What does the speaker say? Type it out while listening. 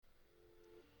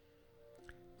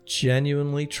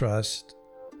genuinely trust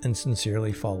and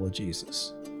sincerely follow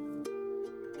Jesus.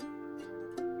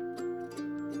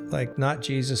 Like, not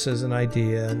Jesus as an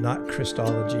idea, not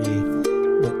Christology,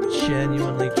 but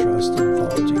genuinely trust and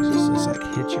follow Jesus. It's like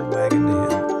hitch your wagon to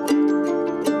him.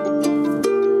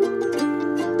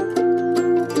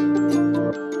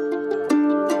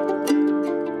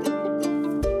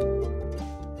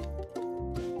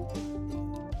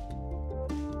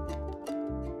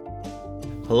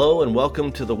 Hello and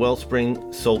welcome to the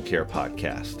Wellspring Soul Care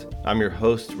Podcast. I'm your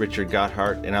host, Richard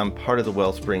Gotthard, and I'm part of the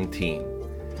Wellspring team.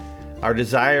 Our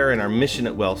desire and our mission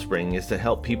at Wellspring is to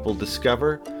help people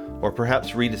discover or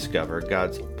perhaps rediscover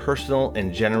God's personal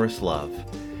and generous love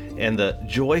and the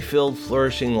joy-filled,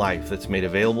 flourishing life that's made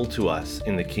available to us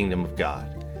in the kingdom of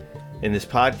God. In this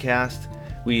podcast,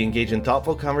 we engage in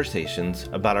thoughtful conversations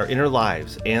about our inner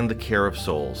lives and the care of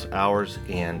souls, ours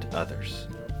and others.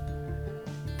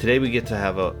 Today we get to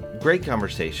have a great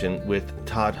conversation with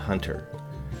Todd Hunter.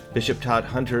 Bishop Todd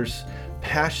Hunter's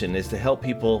passion is to help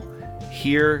people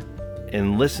hear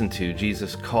and listen to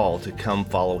Jesus' call to come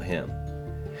follow him.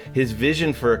 His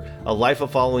vision for a life of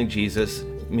following Jesus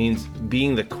means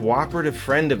being the cooperative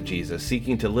friend of Jesus,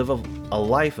 seeking to live a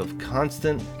life of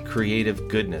constant creative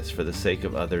goodness for the sake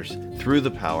of others through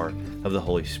the power of the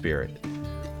Holy Spirit.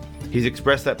 He's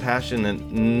expressed that passion in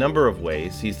a number of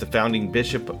ways. He's the founding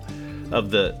bishop of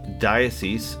the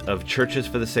Diocese of Churches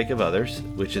for the Sake of Others,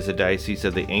 which is a diocese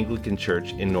of the Anglican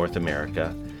Church in North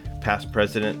America, past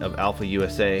president of Alpha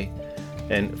USA,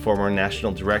 and former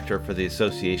national director for the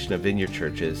Association of Vineyard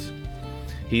Churches.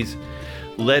 He's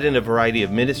led in a variety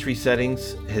of ministry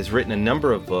settings, has written a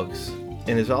number of books,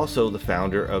 and is also the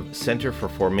founder of Center for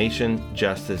Formation,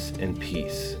 Justice, and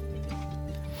Peace.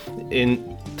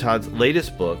 In Todd's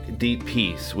latest book, Deep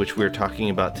Peace, which we're talking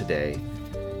about today,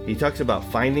 he talks about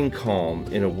finding calm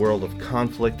in a world of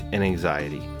conflict and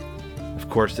anxiety. Of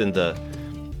course, in the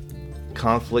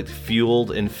conflict-fueled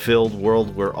and filled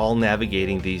world we're all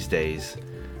navigating these days,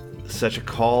 such a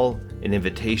call, an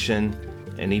invitation,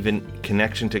 and even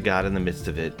connection to God in the midst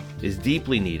of it is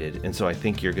deeply needed. And so I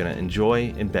think you're going to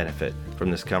enjoy and benefit from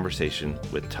this conversation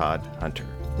with Todd Hunter.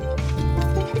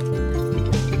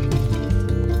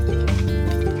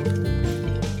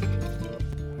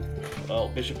 Well,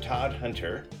 Bishop Todd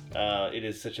Hunter, it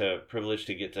is such a privilege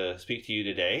to get to speak to you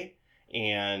today.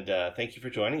 And thank you for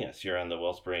joining us here on the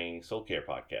Wellspring Soul Care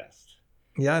Podcast.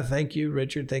 Yeah, thank you,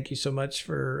 Richard. Thank you so much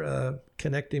for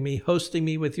connecting me, hosting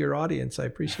me with your audience. I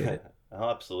appreciate it. Oh,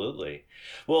 absolutely.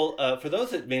 Well, for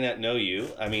those that may not know you,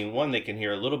 I mean, one, they can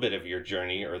hear a little bit of your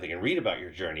journey, or they can read about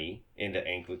your journey into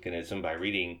Anglicanism by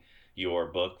reading your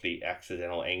book, The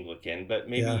Accidental Anglican. But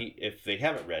maybe if they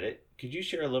haven't read it, could you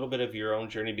share a little bit of your own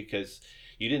journey? Because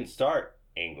you didn't start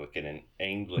Anglican,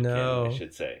 No. I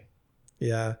should say.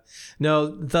 Yeah. No,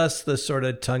 thus the sort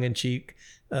of tongue-in-cheek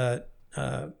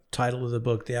title of the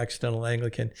book, The Accidental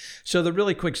Anglican. So the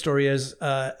really quick story is,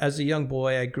 as a young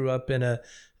boy, I grew up in a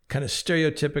kind of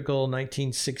stereotypical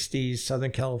 1960s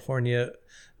Southern California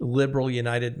liberal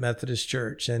United Methodist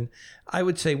Church. And I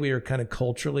would say we were kind of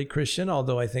culturally Christian,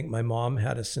 although I think my mom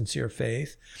had a sincere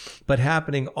faith. But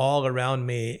happening all around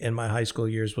me in my high school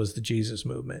years was the Jesus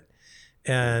movement.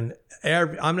 And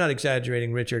I'm not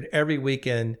exaggerating, Richard, every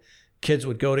weekend, kids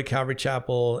would go to Calvary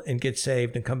Chapel and get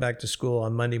saved and come back to school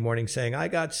on Monday morning saying, I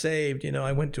got saved. You know,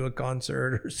 I went to a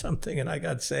concert or something and I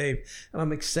got saved. And I'm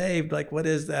like, saved? Like, what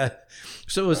is that?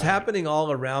 So it was happening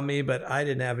all around me, but I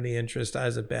didn't have any interest. I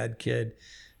was a bad kid.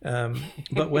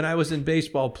 But when I was in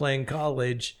baseball playing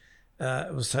college,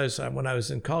 when I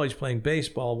was in college playing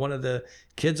baseball, one of the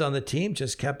kids on the team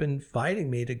just kept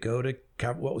inviting me to go to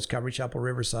what was Calvary Chapel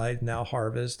Riverside, now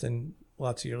Harvest, and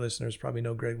lots of your listeners probably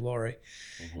know Greg Laurie.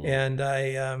 Mm-hmm.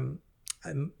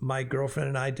 And my girlfriend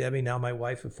and I, Debbie, now my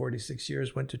wife of 46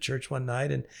 years, went to church one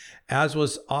night. And as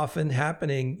was often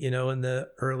happening, you know, in the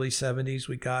early 70s,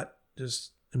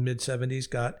 mid 70s,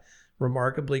 got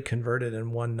remarkably converted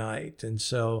in one night. And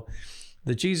so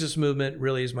the Jesus movement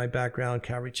really is my background,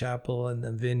 Calvary Chapel and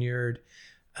the Vineyard.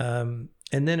 And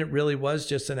then it really was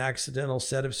just an accidental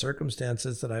set of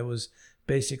circumstances that I was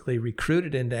basically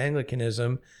recruited into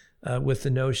Anglicanism with the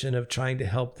notion of trying to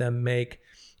help them make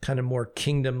kind of more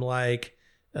kingdom-like,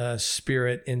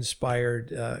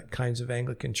 spirit-inspired kinds of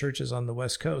Anglican churches on the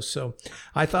West Coast. So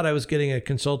I thought I was getting a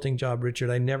consulting job, Richard.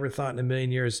 I never thought in a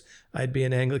million years I'd be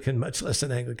an Anglican, much less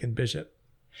an Anglican bishop.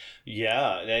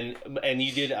 Yeah, and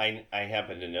you did. I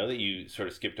happen to know that you sort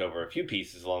of skipped over a few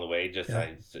pieces along the way,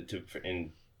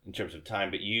 in terms of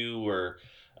time. But you were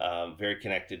very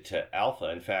connected to Alpha.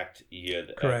 In fact,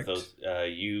 correct.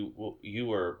 You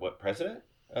were what, president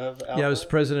of Alpha? Yeah, I was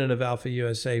president of Alpha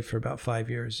USA for about 5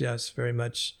 years. Yes, very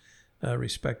much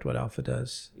respect what Alpha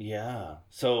does. Yeah.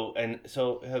 So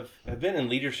have been in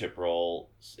leadership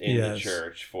roles in the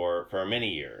church for many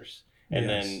years, and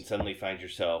then suddenly find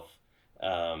yourself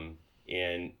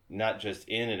in not just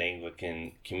in an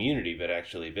Anglican community, but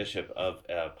actually bishop of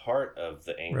a part of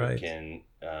the Anglican.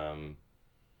 Right.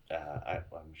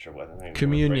 I'm sure what the name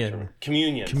communion.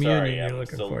 Communion. Sorry, you're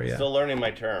looking for. Still learning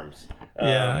my terms.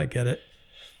 I get it.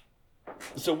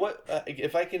 So what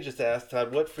if I can just ask,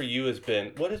 Todd? What for you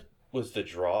was the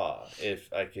draw,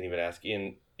 if I can even ask,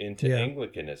 into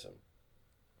Anglicanism?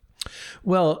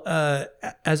 Well,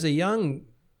 as a young,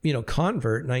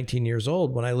 convert, 19 years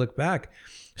old, when I look back,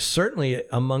 certainly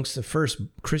amongst the first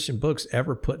Christian books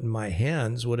ever put in my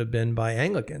hands would have been by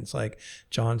Anglicans like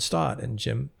John Stott and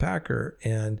Jim Packer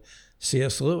and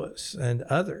C.S. Lewis and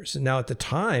others. And now at the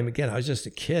time, again, I was just a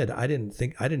kid.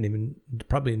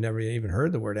 Probably never even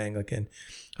heard the word Anglican.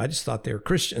 I just thought they were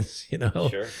Christians,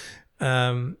 Sure.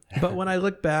 But when I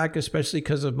look back, especially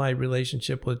because of my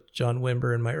relationship with John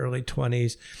Wimber in my early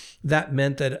 20s, that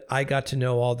meant that I got to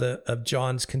know all of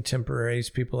John's contemporaries,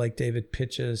 people like David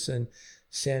Pitches and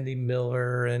Sandy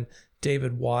Miller and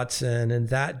David Watson, and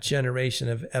that generation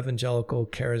of evangelical,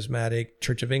 charismatic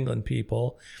Church of England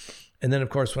people. And then, of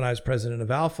course, when I was president of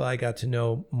Alpha, I got to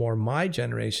know more my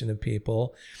generation of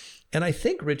people. And I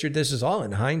think, Richard, this is all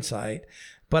in hindsight,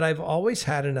 but I've always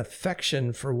had an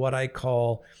affection for what I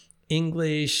call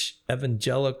English,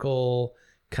 evangelical,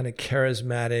 kind of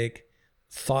charismatic,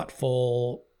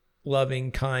 thoughtful, loving,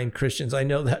 kind Christians. I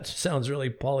know that sounds really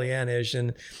Pollyannish,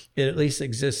 and it at least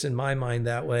exists in my mind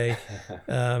that way.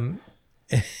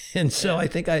 And so I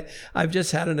think I've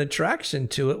just had an attraction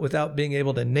to it without being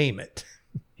able to name it.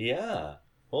 Yeah.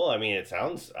 Well, I mean, it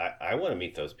sounds, I want to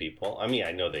meet those people. I mean,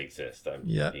 I know they exist. I'm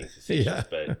being facetious,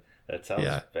 but that sounds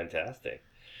fantastic.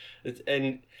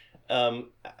 And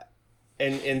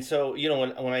so,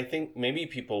 when I think maybe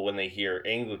people, when they hear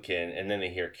Anglican and then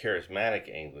they hear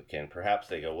charismatic Anglican, perhaps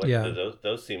they go,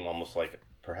 those seem almost like,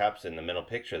 perhaps in the mental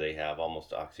picture they have,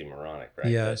 almost oxymoronic, right?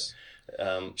 Yes.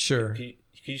 But, sure. Can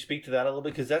you speak to that a little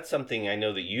bit? Because that's something I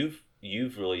know that you've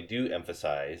really do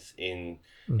emphasize in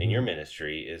your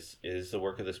ministry is the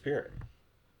work of the Spirit.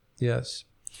 Yes.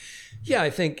 Yeah, I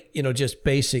think, just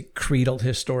basic creedal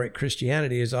historic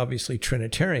Christianity is obviously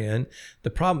Trinitarian. The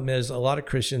problem is a lot of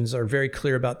Christians are very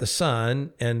clear about the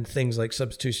Son and things like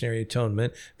substitutionary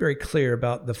atonement, very clear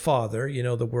about the Father,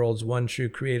 the world's one true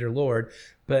creator Lord,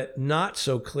 but not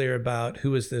so clear about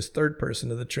who is this third person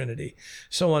of the Trinity.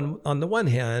 So on the one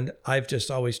hand, I've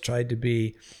just always tried to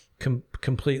be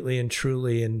completely and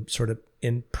truly and sort of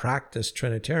in practice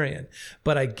Trinitarian.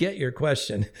 But I get your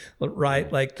question,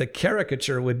 right? Like the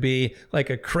caricature would be like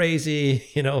a crazy,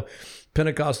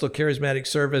 Pentecostal charismatic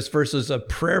service versus a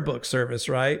prayer book service,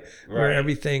 right? Where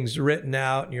everything's written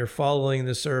out and you're following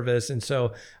the service. And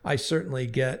so I certainly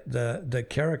get the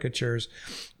caricatures,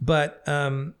 but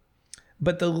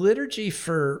the liturgy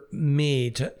for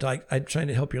me, I'm trying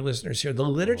to help your listeners here. The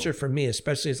literature for me,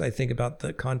 especially as I think about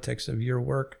the context of your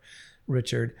work,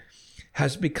 Richard,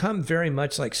 has become very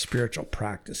much like spiritual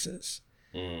practices.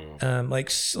 Like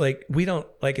we don't,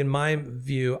 like in my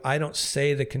view, I don't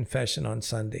say the confession on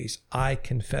Sundays. I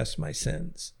confess my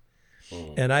sins.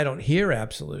 And I don't hear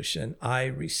absolution. I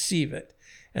receive it.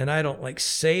 And I don't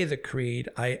say the creed.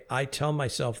 I tell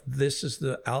myself, this is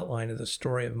the outline of the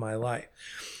story of my life.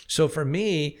 So for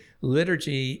me,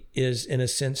 liturgy is, in a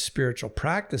sense, spiritual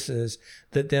practices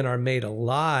that then are made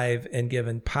alive and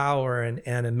given power and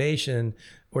animation,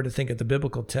 or to think of the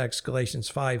biblical text, Galatians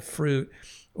 5, fruit,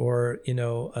 or, in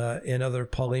other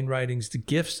Pauline writings, the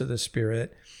gifts of the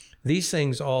Spirit. These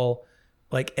things all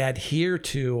adhere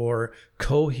to or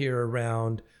cohere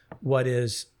around what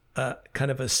is kind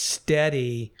of a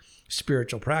steady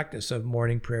spiritual practice of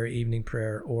morning prayer, evening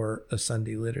prayer, or a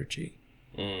Sunday liturgy.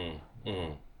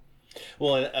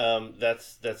 Well,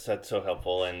 that's so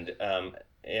helpful, and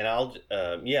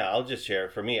I'll just share.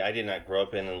 For me, I did not grow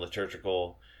up in a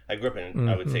liturgical. I grew up in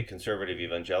I would say conservative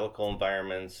evangelical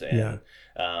environments and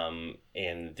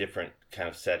different kind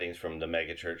of settings, from the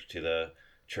megachurch to the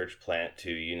church plant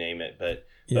to you name it. But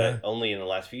only in the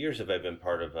last few years have I been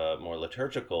part of a more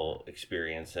liturgical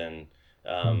experience, and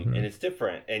it's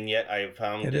different. And yet I have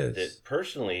found that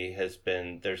personally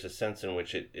there's a sense in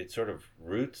which it sort of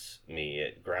roots me,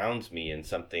 it grounds me in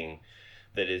something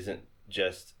that isn't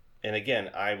just, and again,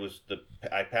 I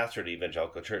pastored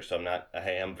evangelical church, so I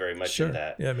am very much in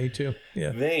that. Yeah, me too.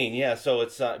 Yeah. Vein. Yeah. So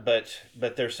it's not,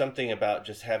 but there's something about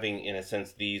just having, in a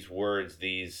sense, these words,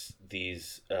 these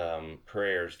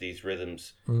prayers, these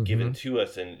rhythms given to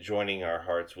us, and joining our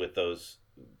hearts with those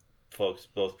folks,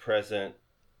 both present,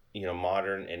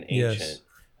 modern and ancient,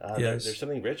 Yes. There's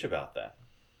something rich about that.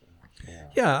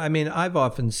 Yeah, I mean, I've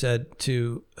often said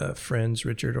to friends,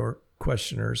 Richard, or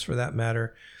questioners for that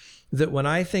matter, that when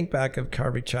I think back of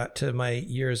to my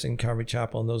years in Calvary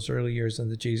Chapel and those early years in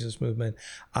the Jesus movement,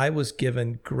 I was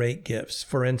given great gifts.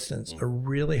 For instance, a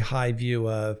really high view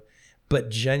of, but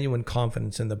genuine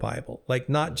confidence in the Bible, like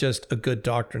not just a good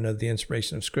doctrine of the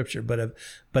inspiration of Scripture,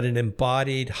 but an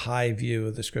embodied high view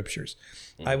of the Scriptures.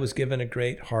 I was given a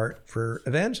great heart for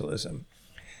evangelism.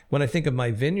 When I think of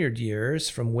my vineyard years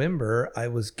from Wimber, I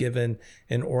was given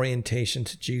an orientation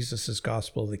to Jesus's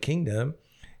gospel of the kingdom,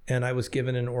 and I was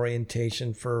given an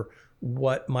orientation for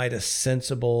what might a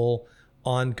sensible,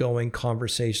 ongoing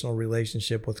conversational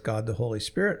relationship with God the Holy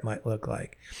Spirit might look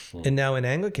like. And now in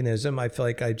Anglicanism, I feel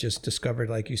like I just discovered,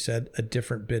 like you said, a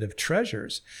different bit of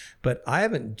treasures. But I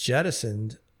haven't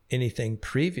jettisoned anything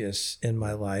previous in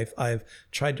my life. I've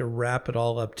tried to wrap it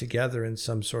all up together in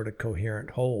some sort of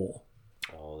coherent whole.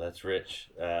 Oh, that's rich.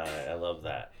 I love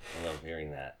that. I love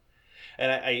hearing that.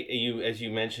 And as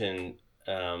you mentioned,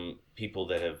 people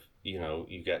that have,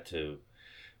 you got to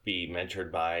be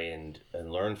mentored by and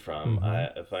learn from.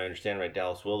 If I understand right,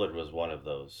 Dallas Willard was one of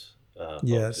those folks.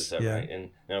 Yes, is that right? And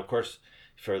now, of course,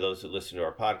 for those that listen to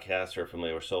our podcast or are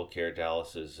familiar with Soul Care,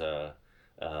 Dallas is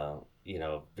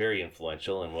very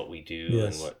influential in what we do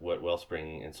and what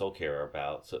Wellspring and Soul Care are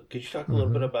about. So could you talk a little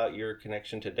bit about your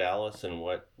connection to Dallas and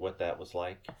what that was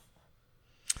like?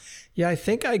 Yeah, I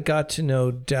think I got to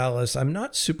know Dallas. I'm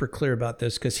not super clear about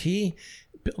this because a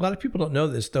lot of people don't know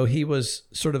this, though he was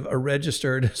sort of a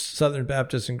registered Southern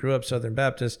Baptist and grew up Southern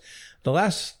Baptist. The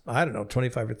last,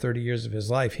 25 or 30 years of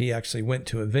his life, he actually went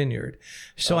to a vineyard.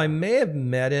 So I may have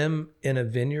met him in a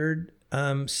vineyard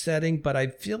setting, but I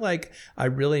feel like I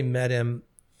really met him.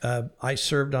 I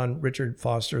served on Richard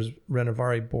Foster's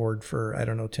Renovari board for,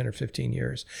 10 or 15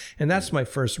 years. And that's my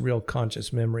first real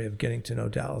conscious memory of getting to know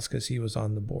Dallas because he was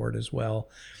on the board as well,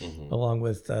 along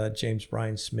with James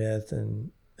Bryan Smith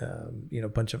and a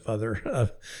bunch of other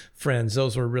friends.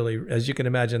 Those were really, as you can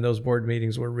imagine, those board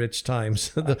meetings were rich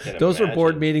times. Those were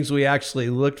board meetings we actually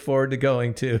looked forward to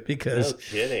going to because, no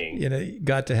kidding. You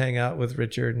got to hang out with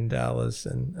Richard and Dallas.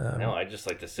 And no, I just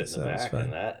like to sit in the back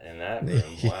in that room.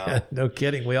 Wow. Yeah, no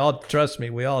kidding. We all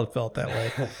felt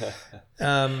that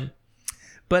way.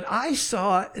 But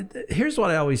here's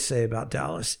what I always say about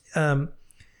Dallas.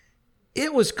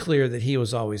 It was clear that he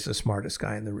was always the smartest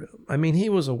guy in the room. I mean, he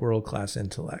was a world-class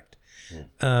intellect,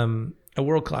 a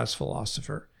world-class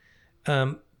philosopher.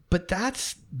 But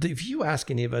if you ask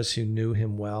any of us who knew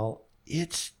him well,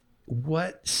 it's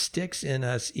what sticks in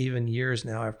us even years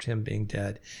now after him being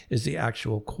dead is the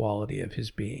actual quality of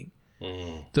his being.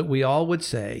 That we all would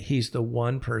say he's the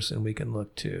one person we can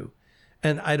look to.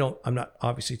 And I'm not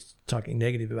obviously talking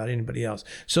negative about anybody else.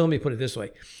 So let me put it this way.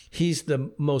 He's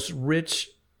the most rich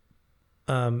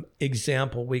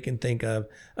example we can think of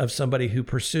somebody who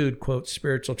pursued, quote,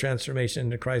 spiritual transformation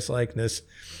into Christ-likeness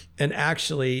and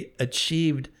actually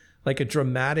achieved like a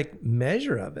dramatic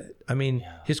measure of it. I mean,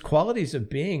 his qualities of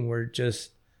being were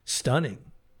just stunning.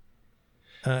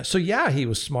 So he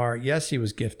was smart. Yes, he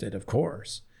was gifted, of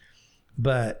course.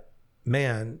 But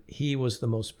man, he was the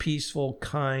most peaceful,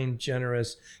 kind,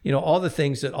 generous, all the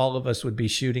things that all of us would be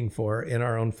shooting for in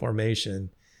our own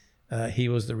formation. He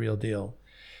was the real deal.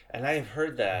 And I have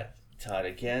heard that, Todd,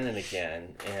 again and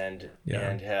again, and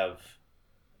have,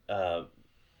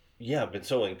 been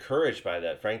so encouraged by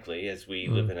that, frankly, as we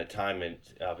live in a time, and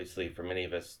obviously for many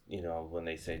of us, when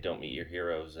they say don't meet your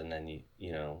heroes, and then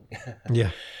and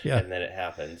then it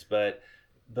happens. But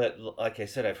like I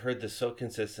said, I've heard this so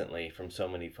consistently from so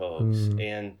many folks.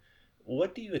 And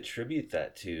what do you attribute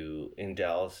that to in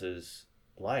Dallas's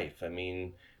life? I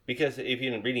mean, because if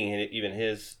you're reading even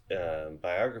his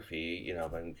biography,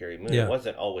 by Gary Moon, it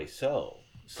wasn't always so.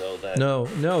 So that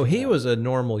he was a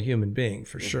normal human being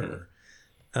for sure.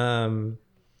 And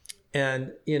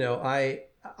I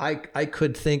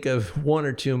could think of one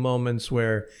or two moments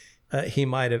where he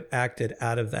might have acted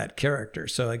out of that character.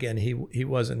 So again, he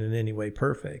wasn't in any way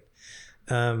perfect.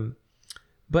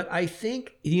 But I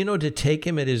think to take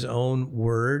him at his own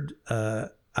word.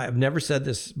 I've never said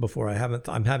this before.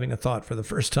 I'm having a thought for the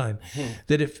first time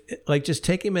that if just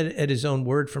take him at his own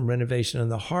word from Renovation in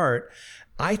the Heart,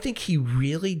 I think he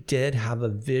really did have a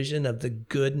vision of the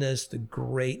goodness, the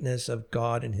greatness of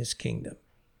God and his kingdom.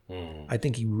 I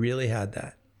think he really had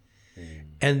that.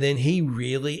 And then he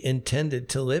really intended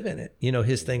to live in it.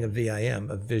 His thing of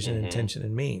VIM, of vision, intention,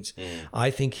 and means.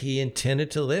 I think he intended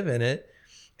to live in it.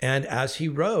 And as he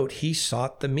wrote, he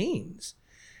sought the means.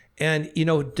 And,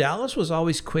 Dallas was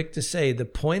always quick to say the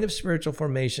point of spiritual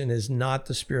formation is not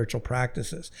the spiritual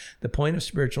practices. The point of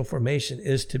spiritual formation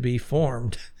is to be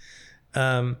formed.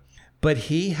 But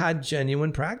he had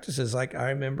genuine practices. Like I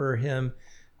remember him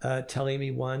telling me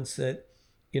once that,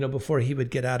 before he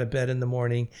would get out of bed in the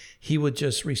morning, he would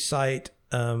just recite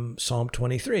Psalm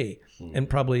 23. And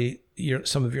probably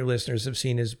some of your listeners have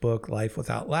seen his book, Life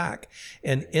Without Lack.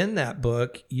 And in that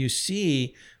book, you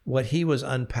see what he was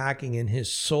unpacking in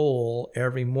his soul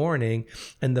every morning.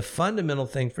 And the fundamental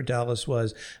thing for Dallas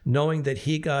was knowing that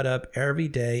he got up every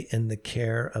day in the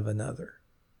care of another.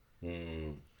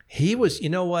 He was, you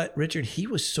know what, Richard, he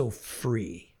was so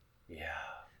free. Yeah.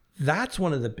 That's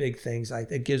one of the big things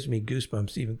it gives me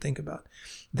goosebumps to even think about.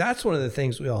 That's one of the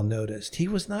things we all noticed. He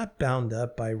was not bound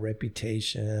up by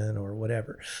reputation or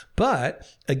whatever. But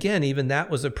again, even that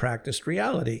was a practiced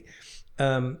reality.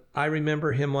 I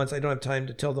remember him once, I don't have time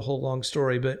to tell the whole long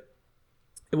story, but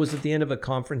it was at the end of a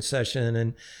conference session,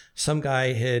 and some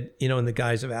guy had, in the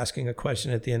guise of asking a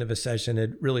question at the end of a session,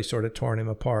 had really sort of torn him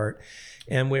apart.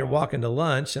 And we were walking to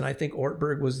lunch, and I think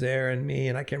Ortberg was there and me,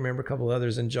 and I can't remember a couple of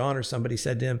others, and John or somebody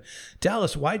said to him,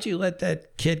 Dallas, why'd you let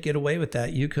that kid get away with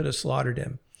that? You could have slaughtered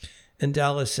him. And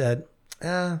Dallas said,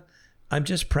 I'm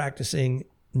just practicing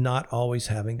not always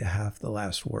having to have the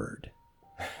last word.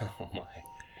 Oh my.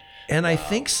 And I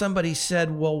think somebody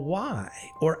said, well, why?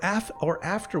 Or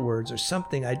afterwards or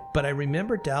something. But I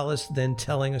remember Dallas then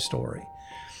telling a story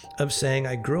of saying,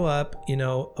 I grew up,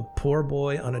 a poor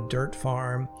boy on a dirt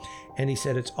farm. And he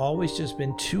said, it's always just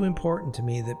been too important to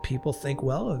me that people think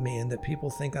well of me and that people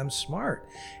think I'm smart.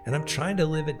 And I'm trying to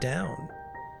live it down.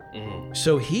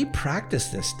 So he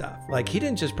practiced this stuff. Like he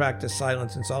didn't just practice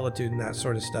silence and solitude and that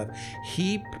sort of stuff.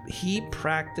 He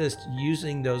practiced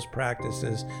using those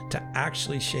practices to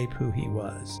actually shape who he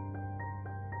was.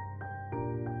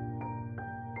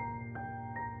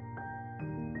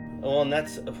 Well, and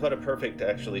that's what a perfect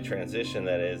actually transition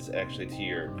that is actually to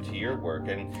your work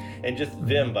and just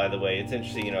Vim, by the way. It's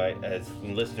interesting, as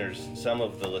listeners, some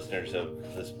of the listeners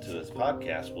of this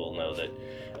podcast will know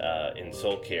that in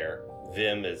soul care,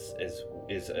 Vim is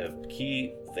a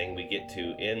key thing we get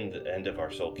to in the end of our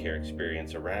soul care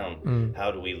experience around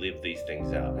how do we live these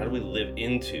things out? How do we live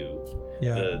into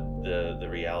the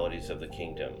realities of the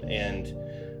kingdom?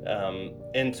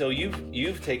 And so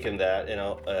you've taken that,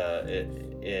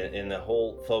 in the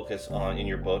whole focus in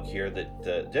your book here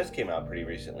that just came out pretty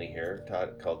recently here,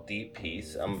 called Deep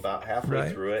Peace. I'm about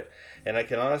halfway through it, and I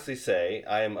can honestly say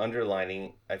I am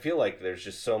underlining. I feel like there's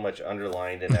just so much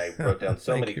underlined, and I wrote down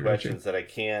so many questions that I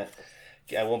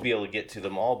won't be able to get to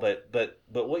them all. But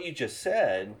what you just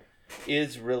said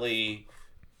is really.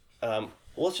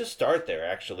 Let's just start there,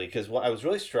 actually, because I was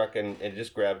really struck, and it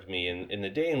just grabbed me in the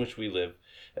day in which we live,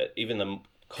 even the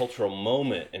cultural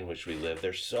moment in which we live.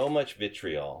 There's so much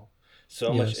vitriol,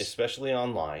 so much, especially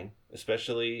online,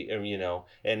 especially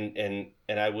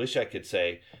and I wish I could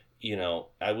say,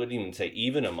 I wouldn't even say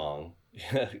even among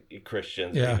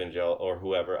Christians or evangelical or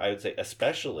whoever. I would say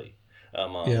especially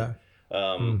among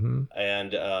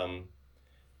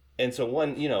And so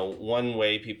one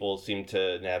way people seem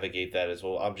to navigate that is,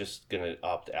 well, I'm just going to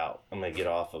opt out. I'm going to get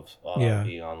off of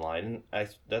being online. And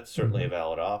that's certainly a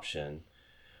valid option.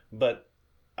 But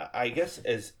I guess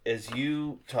as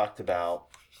you talked about,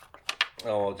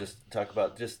 you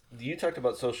talked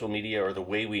about social media or the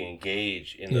way we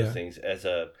engage in those things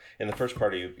in the first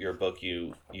part of your book,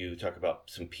 you talk about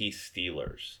some peace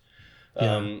stealers.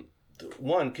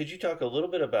 One, could you talk a little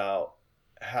bit about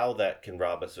how that can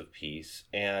rob us of peace,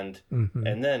 and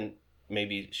then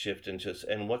maybe shift into,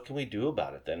 and what can we do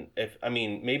about it then?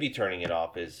 Maybe turning it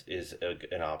off is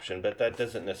an option, but that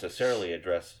doesn't necessarily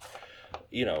address,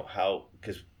 how,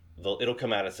 because it'll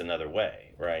come at us another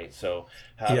way, right? So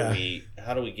how do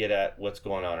we get at what's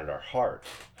going on in our heart?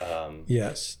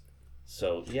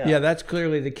 So that's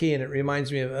clearly the key, and it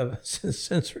reminds me of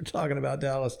since we're talking about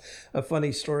Dallas, a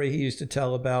funny story he used to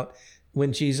tell about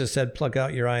when Jesus said, pluck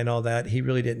out your eye and all that. He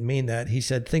really didn't mean that. He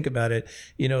said, think about it.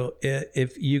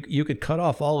 If you could cut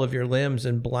off all of your limbs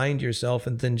and blind yourself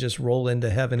and then just roll into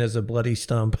heaven as a bloody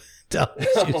stump. Dallas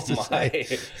used to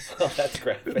say. Well, that's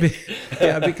graphic.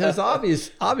 Because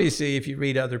obviously, if you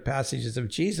read other passages of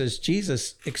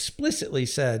Jesus explicitly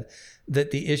said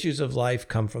that the issues of life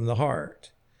come from the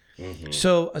heart.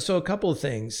 So a couple of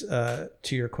things to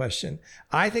your question.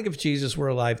 I think if Jesus were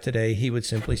alive today, he would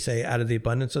simply say, out of the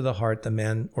abundance of the heart, the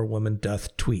man or woman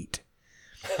doth tweet.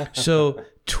 So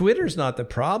Twitter's not the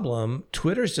problem.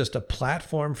 Twitter's just a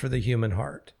platform for the human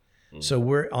heart. So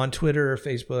we're on Twitter,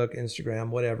 Facebook, Instagram,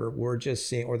 whatever. We're just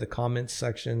seeing, or the comment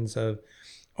sections of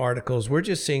articles, we're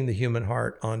just seeing the human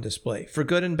heart on display for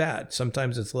good and bad.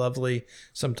 Sometimes it's lovely.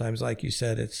 Sometimes, like you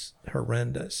said, it's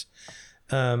horrendous.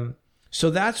 So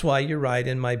that's why you're right.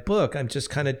 In my book, I'm just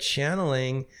kind of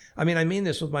channeling. I mean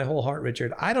this with my whole heart,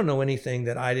 Richard. I don't know anything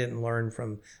that I didn't learn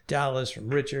from Dallas, from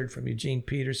Richard, from Eugene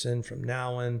Peterson, from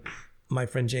Nouwen, my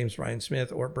friend James Bryan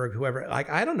Smith, Ortberg, whoever. Like,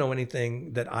 I don't know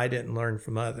anything that I didn't learn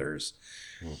from others.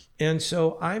 And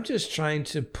so I'm just trying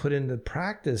to put into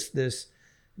practice this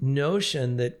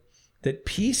notion that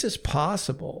peace is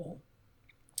possible,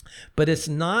 but it's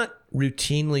not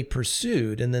routinely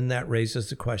pursued. And then that raises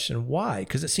the question, why?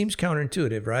 Because it seems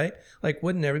counterintuitive, right? Like,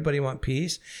 wouldn't everybody want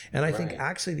peace? And I think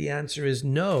actually the answer is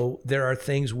no, there are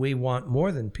things we want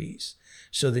more than peace.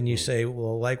 So then you say,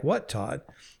 well, like what, Todd?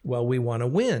 Well, we want to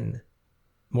win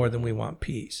more than we want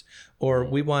peace. Or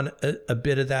we want a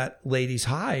bit of that lady's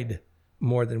hide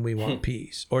more than we want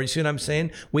peace. Or you see what I'm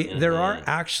saying? There are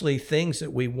actually things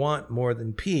that we want more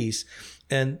than peace.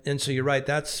 And so you're right.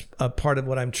 That's a part of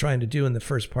what I'm trying to do in the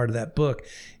first part of that book,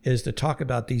 is to talk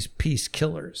about these peace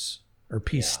killers or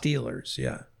peace stealers.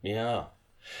 Yeah.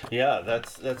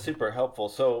 That's super helpful.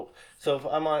 So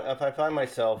if I find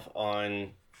myself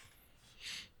on,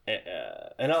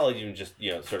 and I'll even just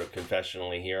sort of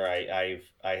confessionally here, I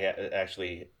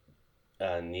actually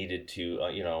needed to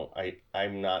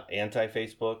I'm not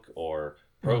anti-Facebook or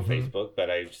pro-Facebook, but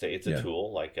I say it's a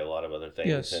tool like a lot of other things.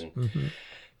 Yes. And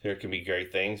there can be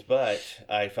great things, but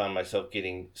I found myself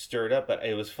getting stirred up. But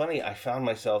it was funny. I found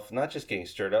myself not just getting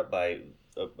stirred up by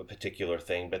a particular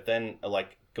thing, but then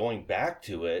like going back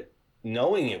to it,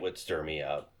 knowing it would stir me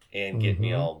up and get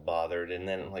me all bothered. And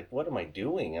then I'm like, what am I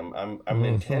doing? I'm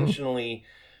intentionally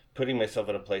putting myself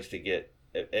in a place to get,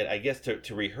 I guess,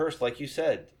 to rehearse, like you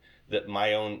said, that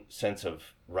my own sense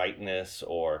of rightness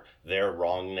or their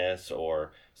wrongness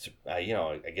or,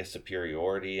 I guess,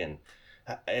 superiority and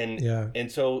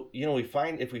so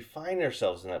if we find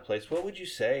ourselves in that place, what would you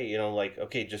say? Like,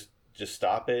 okay, just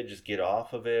stop it, just get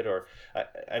off of it, or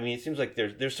I mean, it seems like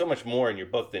there's so much more in your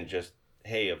book than just,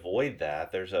 hey, avoid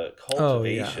that. There's a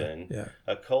cultivation,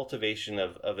 a cultivation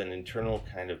of an internal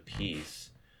kind of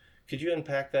peace. Could you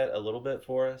unpack that a little bit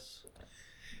for us?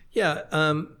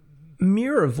 Yeah.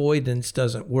 Mere avoidance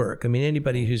doesn't work. I mean,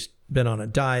 anybody who's been on a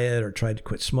diet or tried to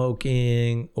quit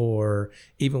smoking, or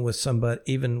even with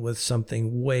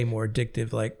something way more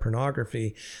addictive like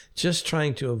pornography, just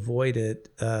trying to avoid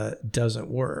it doesn't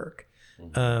work.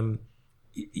 So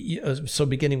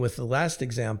beginning with the last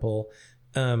example,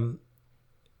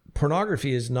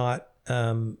 pornography is not,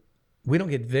 we don't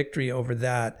get victory over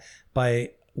that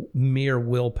by mere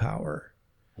willpower.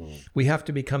 We have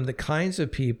to become the kinds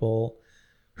of people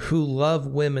who love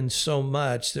women so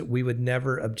much that we would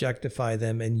never objectify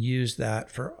them and use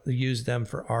them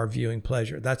for our viewing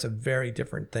pleasure. That's a very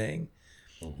different thing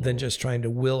than just trying to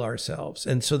will ourselves.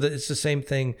 And so it's the same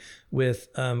thing with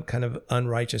kind of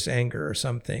unrighteous anger or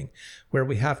something, where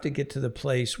we have to get to the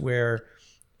place where,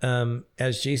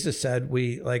 as Jesus said,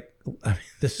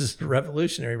 this is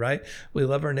revolutionary, right? We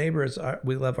love our neighbors,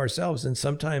 we love ourselves. And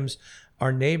sometimes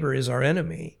our neighbor is our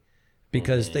enemy,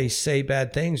 because they say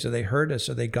bad things, or they hurt us,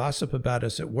 or they gossip about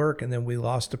us at work, and then we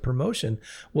lost a promotion.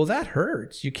 Well, that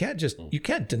hurts. You can't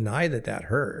deny that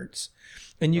hurts.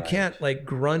 And you can't like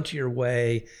grunt your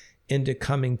way into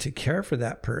coming to care for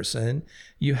that person.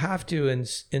 You have to,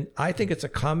 and I think it's a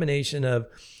combination of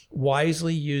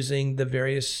wisely using the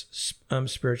various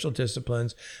spiritual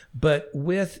disciplines, but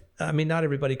not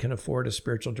everybody can afford a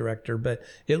spiritual director, but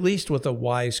at least with a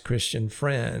wise Christian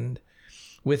friend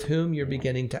with whom you're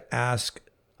beginning to ask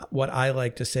what I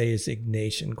like to say is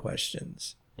Ignatian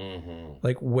questions.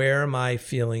 Like, where am I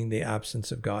feeling the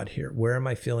absence of God here? Where am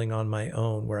I feeling on my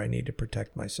own where I need to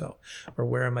protect myself? Or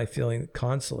where am I feeling the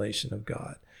consolation of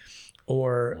God?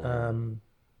 Or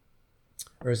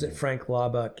is it Frank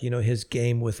Laubach, his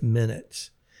game with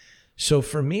minutes? So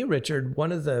for me, Richard,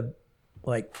 one of the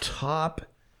top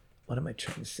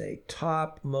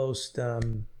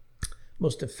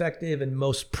most effective and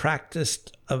most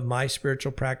practiced of my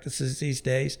spiritual practices these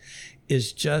days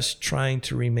is just trying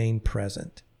to remain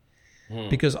present.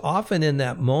 Because often in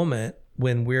that moment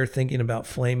when we're thinking about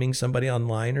flaming somebody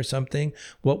online or something,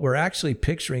 what we're actually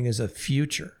picturing is a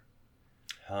future.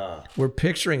 We're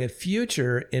picturing a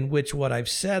future in which what I've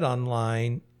said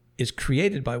online is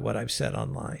created by what I've said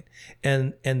online,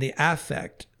 and the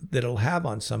affect that it'll have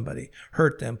on somebody,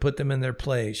 hurt them, put them in their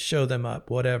place, show them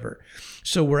up, whatever.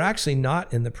 So we're actually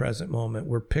not in the present moment.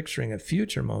 We're picturing a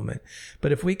future moment.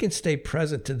 But if we can stay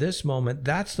present to this moment,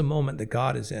 that's the moment that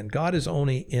God is in. God is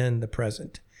only in the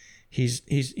present. He's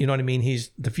you know what I mean?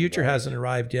 The future hasn't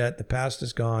arrived yet. The past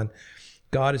is gone.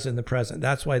 God is in the present.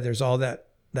 That's why there's all that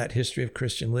that history of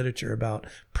Christian literature about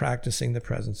practicing the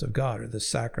presence of God or the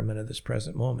sacrament of this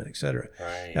present moment, etc.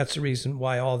 Right. That's the reason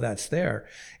why all that's there.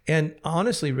 And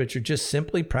honestly, Richard, just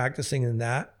simply practicing in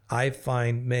that, I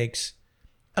find makes,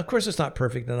 of course it's not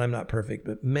perfect and I'm not perfect,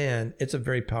 but man, it's a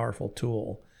very powerful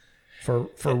tool for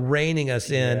reining us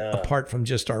in apart from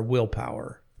just our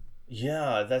willpower.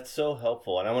 Yeah, that's so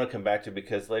helpful. And I want to come back to,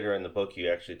 because later in the book, you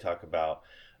actually talk about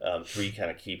 3 kind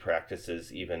of key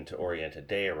practices even to orient a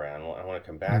day around. I want to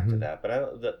come back to that.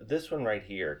 But this one right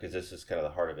here, because this is kind of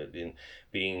the heart of it,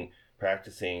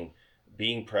 practicing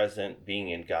being present, being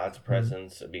in God's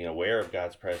presence, being aware of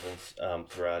God's presence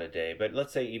throughout a day. But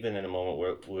let's say even in a moment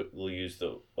where we'll use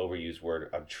the overused word,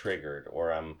 I'm triggered,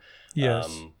 or I'm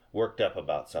worked up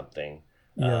about something.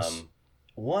 Yes.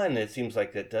 One, it seems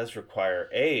like that does require,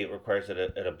 it requires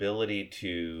an ability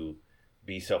to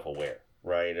be self-aware,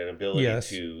 right? An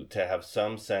ability to have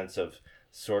some sense of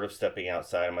sort of stepping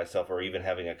outside of myself, or even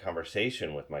having a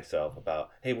conversation with myself about,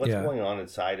 hey, what's going on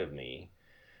inside of me?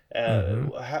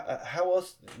 How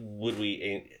else would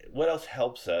what else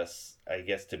helps us, I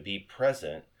guess, to be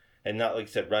present and not, like I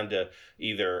said, run to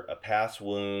either a past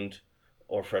wound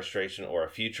or frustration or a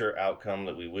future outcome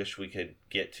that we wish we could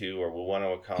get to or we want to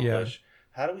accomplish?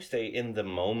 How do we stay in the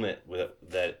moment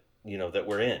that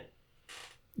we're in?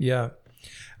 Yeah.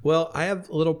 Well, I have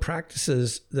little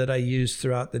practices that I use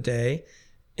throughout the day.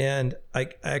 And I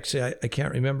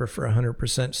can't remember for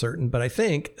 100% certain, but I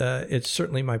think it's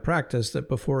certainly my practice that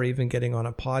before even getting on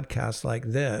a podcast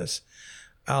like this,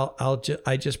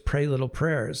 I just pray little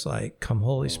prayers like, "Come,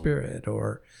 Holy Spirit,"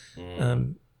 or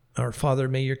 "Father,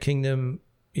 may your kingdom,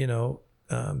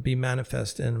 be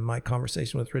manifest in my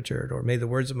conversation with Richard," or "May the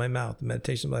words of my mouth, the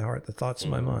meditation of my heart, the thoughts of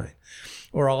my mind."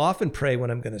 Or I'll often pray when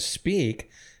I'm going to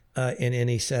speak in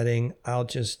any setting. I'll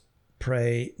just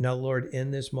pray, "Now, Lord,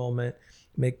 in this moment,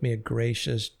 make me a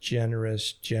gracious,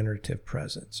 generous, generative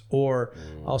presence." Or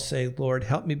I'll say, "Lord,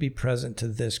 help me be present to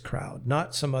this crowd,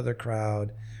 not some other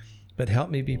crowd, but help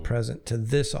me be present to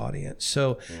this audience."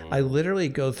 So I literally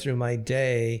go through my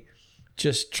day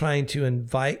just trying to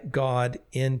invite God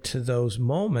into those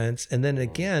moments. And then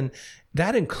again,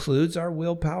 that includes our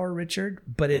willpower, Richard,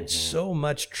 but it so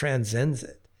much transcends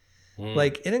it.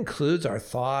 Like it includes our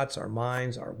thoughts, our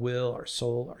minds, our will, our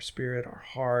soul, our spirit, our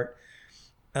heart.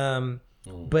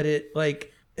 But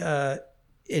it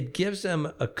gives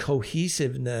them a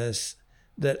cohesiveness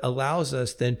that allows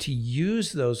us then to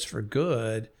use those for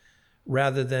good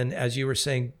rather than, as you were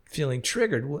saying, feeling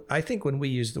triggered. I think when we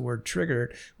use the word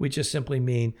triggered, we just simply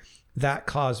mean that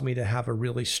caused me to have a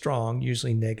really strong,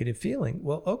 usually negative feeling.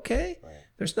 Well, okay,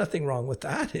 there's nothing wrong with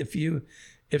that. If you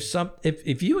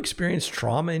experience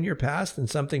trauma in your past and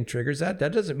something triggers that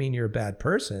doesn't mean you're a bad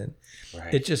person.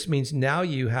 Right. It just means now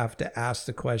you have to ask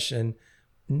the question,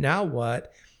 now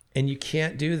what? And you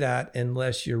can't do that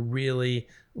unless you're really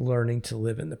learning to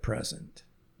live in the present.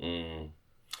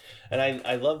 And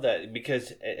I love that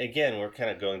because, again, we're kind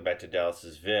of going back to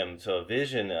Dallas's Vim. So a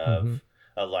vision of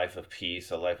a life of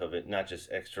peace, a life of it, not just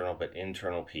external, but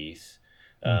internal peace.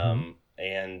 And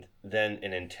then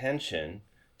an intention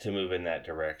to move in that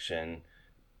direction,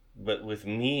 but with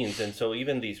means. And so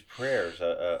even these prayers,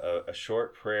 a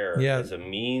short prayer is a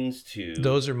means to.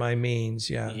 Those are my means.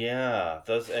 Yeah. Yeah.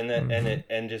 Those, and then,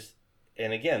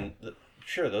 and again,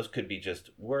 sure, those could be just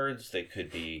words. They could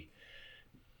be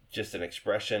just an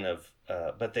expression of,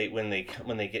 but when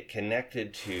they get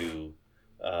connected to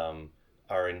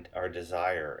our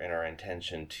desire and our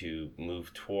intention to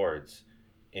move towards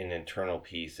an internal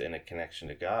peace and a connection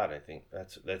to God, I think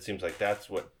that seems like that's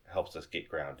what helps us get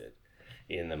grounded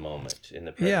in the moment, in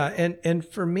the present. Yeah, and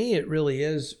for me, it really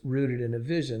is rooted in a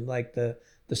vision. Like the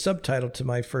subtitle to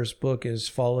my first book is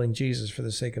 "Following Jesus for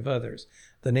the Sake of Others."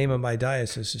 The name of my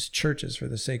diocese is "Churches for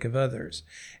the Sake of Others."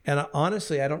 And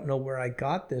honestly, I don't know where I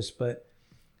got this, but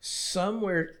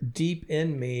somewhere deep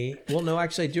in me, well, no,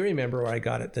 actually, I do remember where I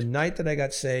got it. The night that I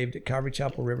got saved at Calvary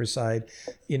Chapel Riverside,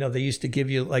 they used to give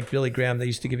you, like Billy Graham, they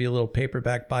used to give you a little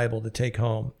paperback Bible to take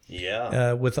home.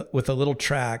 Yeah. With a little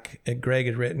track Greg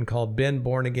had written called "Ben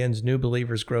Born Again's New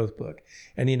Believer's Growth Book."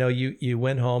 And, you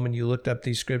went home and you looked up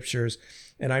these scriptures.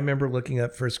 And I remember looking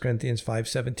up 1 Corinthians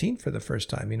 5:17 for the first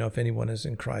time. If anyone is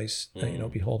in Christ,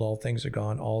 behold, all things are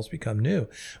gone, all's become new.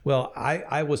 Well,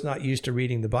 I was not used to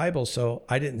reading the Bible, so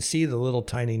I didn't see the little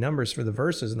tiny numbers for the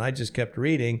verses, and I just kept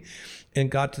reading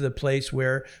and got to the place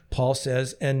where Paul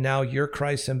says, "And now you're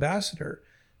Christ's ambassador,"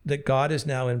 that God is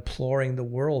now imploring the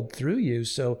world through you.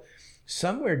 So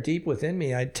somewhere deep within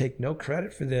me, I take no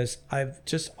credit for this. I've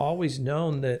just always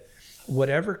known that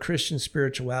whatever Christian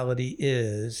spirituality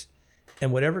is,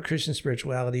 and whatever Christian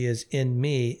spirituality is in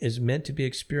me, is meant to be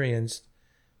experienced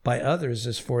by others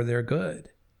is for their good.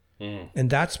 And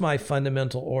that's my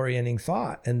fundamental orienting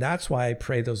thought. And that's why I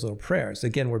pray those little prayers.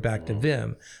 Again, we're back to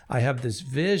Vim. I have this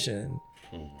vision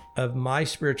of my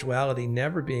spirituality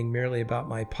never being merely about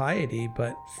my piety,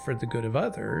 but for the good of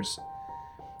others.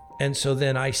 And so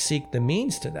then I seek the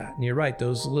means to that. And you're right,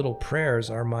 those little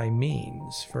prayers are my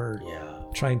means for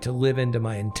trying to live into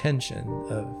my intention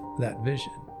of that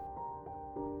vision.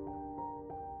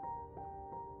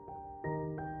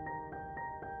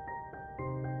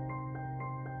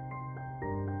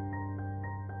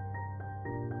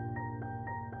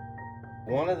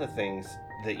 One of the things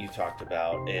that you talked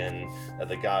about in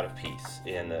the God of Peace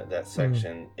in that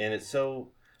section, and it's so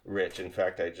rich. In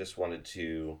fact, I just wanted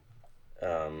to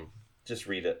just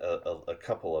read a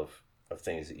couple of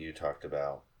things that you talked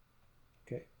about.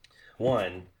 Okay.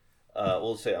 One,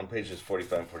 we'll say on pages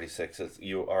 45 and 46, it's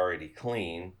 "You're already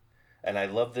clean," and I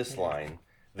love this line: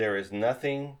 "There is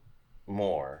nothing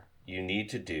more you need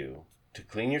to do to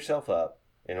clean yourself up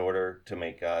in order to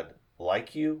make God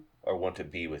like you or want to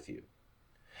be with you."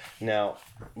 Now,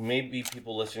 maybe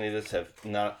people listening to this have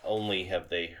not only have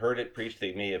they heard it preached,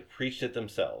 they may have preached it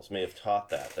themselves, may have taught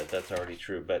that's already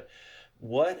true. But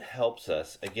what helps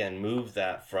us, again, move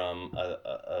that from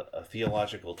a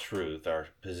theological truth, our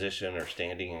position or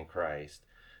standing in Christ,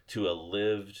 to a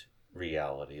lived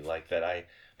reality like that?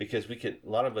 Because we could, a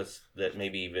lot of us that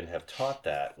maybe even have taught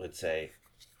that would say,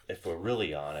 if we're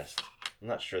really honest, I'm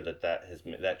not sure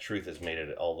that truth has made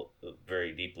it all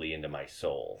very deeply into my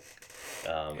soul.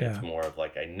 It's more of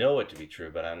like, I know it to be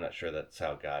true, but I'm not sure that's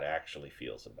how God actually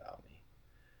feels about me.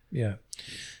 Yeah.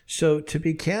 So to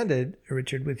be candid,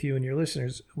 Richard, with you and your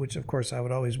listeners, which of course I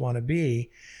would always want to be,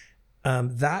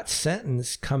 that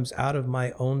sentence comes out of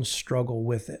my own struggle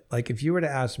with it. Like if you were to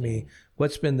ask me,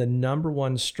 what's been the number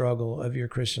one struggle of your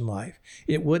Christian life?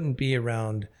 It wouldn't be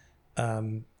around,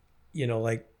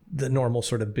 like the normal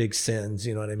sort of big sins,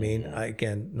 you know what I mean?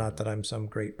 Again, not that I'm some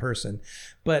great person,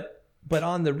 but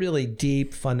on the really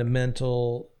deep,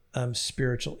 fundamental,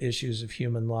 spiritual issues of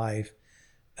human life,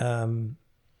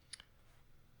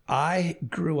 I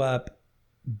grew up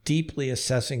deeply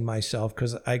assessing myself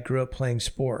because I grew up playing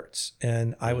sports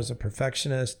and I was a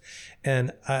perfectionist,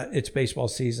 and it's baseball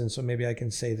season. So maybe I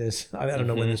can say this. I don't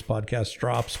know when this podcast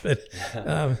drops, but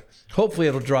hopefully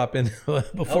it'll drop in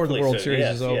before the World Series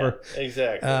is over. Yeah,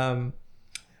 exactly.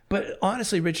 But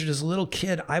honestly, Richard, as a little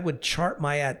kid, I would chart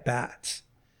my at-bats.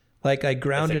 Like I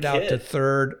grounded out to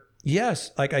third.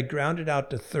 Yes. Like I grounded out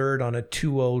to third on a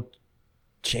 2-0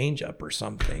 changeup or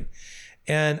something.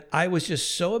 And I was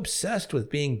just so obsessed with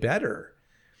being better.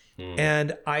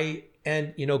 And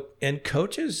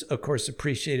coaches, of course,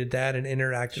 appreciated that and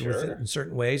interacted with it in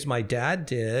certain ways. My dad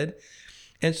did.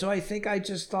 And so I think I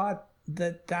just thought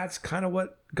that that's kind of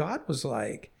what God was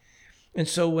like. And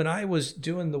so when I was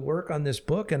doing the work on this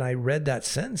book and I read that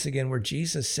sentence again where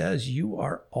Jesus says, "You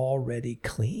are already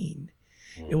clean,"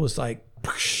 it was like,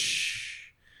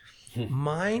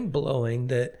 mind blowing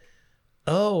that,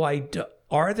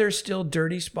 are there still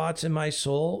dirty spots in my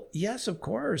soul? Yes, of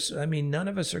course. I mean, none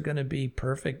of us are going to be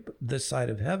perfect this side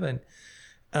of heaven.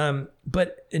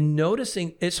 But in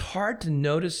noticing, it's hard to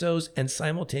notice those and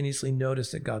simultaneously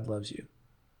notice that God loves you.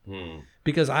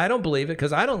 Because I don't believe it,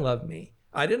 because I don't love me.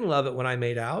 I didn't love it when I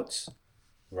made outs.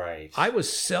 Right. I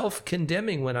was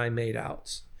self-condemning when I made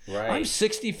outs. Right. I'm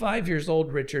 65 years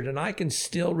old, Richard, and I can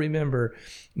still remember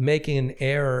making an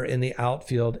error in the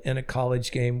outfield in a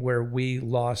college game where we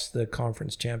lost the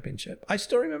conference championship. I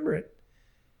still remember it.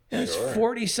 And it's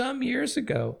 40-some years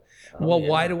ago.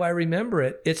 Why do I remember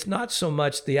it? It's not so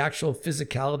much the actual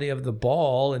physicality of the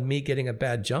ball and me getting a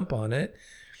bad jump on it.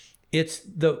 It's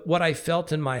what I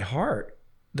felt in my heart,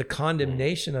 the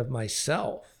condemnation of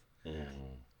myself.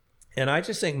 And I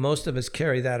just think most of us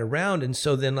carry that around. And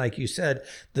so then, like you said,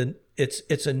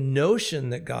 it's a notion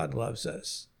that God loves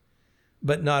us,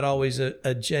 but not always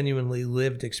a genuinely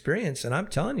lived experience. And I'm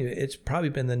telling you, it's probably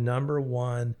been the number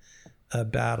one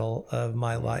battle of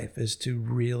my life, is to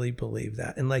really believe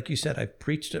that. And like you said, I've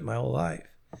preached it my whole life.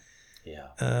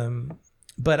 Yeah.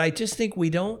 But I just think we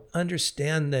don't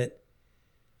understand that.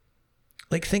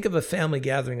 Like, think of a family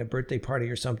gathering, a birthday party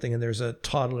or something, and there's a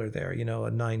toddler there,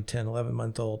 a 9, 10,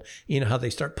 11-month-old. You know how they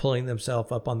start pulling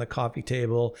themselves up on the coffee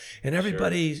table, and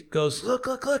everybody goes, look,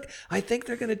 I think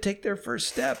they're going to take their first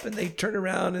step. And they turn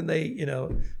around and they,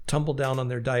 tumble down on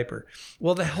their diaper.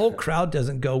 Well, the whole crowd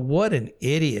doesn't go, what an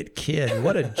idiot kid,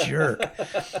 what a jerk.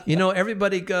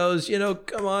 Everybody goes,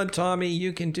 come on, Tommy,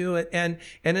 you can do it. And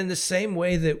in the same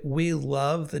way that we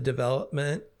love the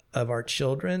development of our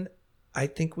children, I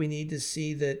think we need to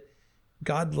see that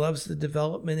God loves the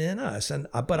development in us.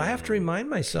 But I have to remind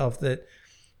myself that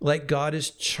like God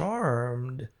is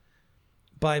charmed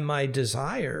by my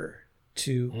desire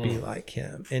to be like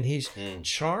him. And he's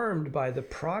charmed by the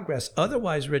progress.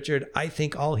 Otherwise, Richard, I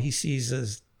think all he sees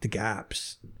is the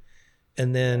gaps.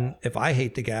 And then if I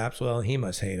hate the gaps, well, he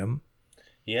must hate them.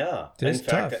 Yeah. It's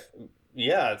tough.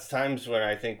 Yeah, it's times when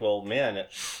I think, well, man,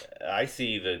 I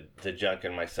see the junk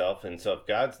in myself, and so if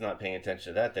God's not paying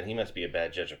attention to that, then he must be a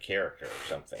bad judge of character or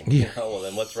something. Yeah. Well,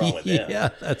 then what's wrong with him?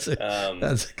 Yeah, that's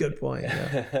a good point.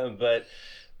 Yeah.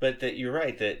 But that you're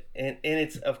right, that and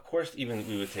it's, of course, even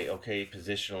we would say, okay,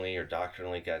 positionally or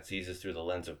doctrinally, God sees us through the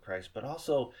lens of Christ, but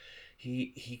also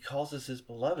he calls us his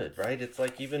beloved, right? It's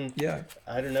like even,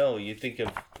 I don't know, you think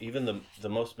of even the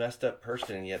most messed up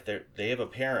person, and yet they have a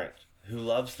parent who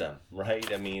loves them,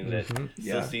 right? I mean, that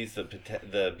still sees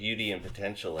the beauty and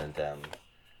potential in them.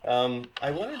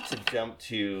 I wanted to jump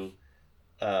to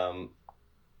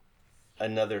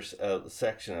another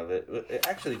section of it.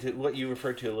 Actually, to what you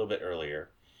referred to a little bit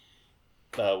earlier,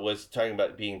 was talking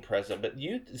about being present. But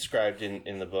you described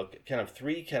in the book kind of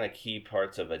three kind of key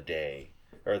parts of a day,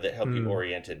 or that help you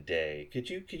orient a day. Could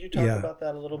you talk about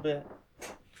that a little bit?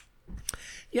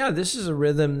 Yeah, this is a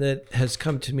rhythm that has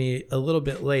come to me a little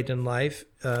bit late in life,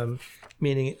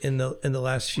 meaning in the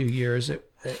last few years. It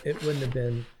wouldn't have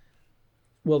been,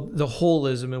 well, the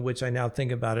holism in which I now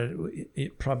think about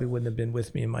it probably wouldn't have been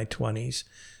with me in my 20s.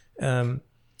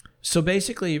 So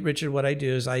basically, Richard, what I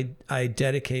do is I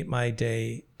dedicate my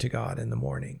day to God in the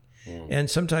morning. And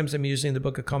sometimes I'm using the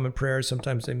Book of Common Prayer.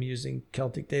 Sometimes I'm using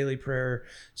Celtic Daily Prayer.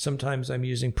 Sometimes I'm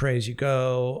using Pray As You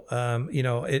Go.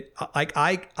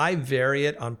 I vary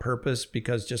it on purpose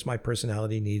because just my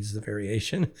personality needs the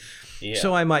variation. Yeah.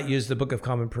 So I might use the Book of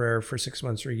Common Prayer for 6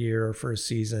 months or a year or for a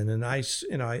season, and I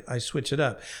switch it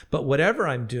up. But whatever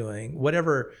I'm doing,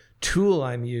 whatever tool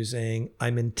I'm using,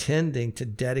 I'm intending to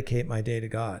dedicate my day to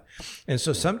God. And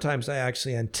so sometimes I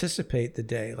actually anticipate the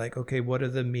day, like, okay, what are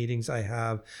the meetings I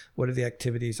have? What are the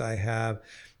activities I have?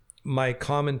 My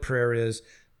common prayer is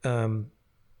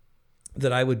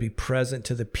that I would be present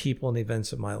to the people and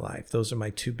events of my life. Those are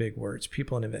my two big words,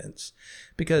 people and events.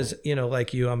 Because,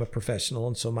 like you, I'm a professional,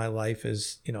 and so my life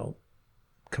is,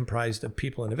 comprised of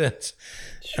people and events.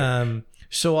 Sure.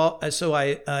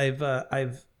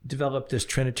 I've developed this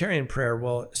Trinitarian prayer.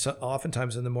 Well, so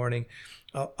oftentimes in the morning,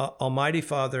 Almighty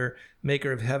Father,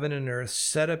 maker of heaven and earth,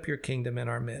 set up your kingdom in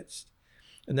our midst.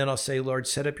 And then I'll say, Lord,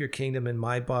 set up your kingdom in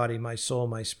my body, my soul,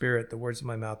 my spirit, the words of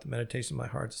my mouth, the meditation of my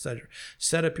heart, etc.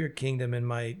 Set up your kingdom in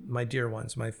my dear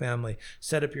ones, my family.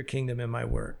 Set up your kingdom in my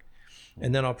work.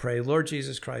 And then I'll pray, Lord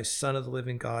Jesus Christ, Son of the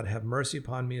living God, have mercy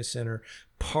upon me, a sinner.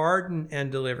 Pardon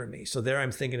and deliver me. So there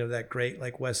I'm thinking of that great,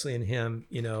 like Wesleyan hymn,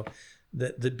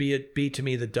 that be to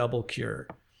me the double cure,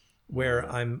 where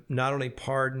I'm not only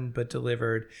pardoned but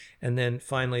delivered. And then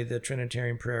finally the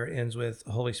Trinitarian prayer ends with,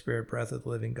 Holy Spirit, breath of the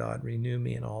living God, renew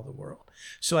me in all the world.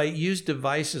 So I use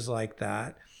devices like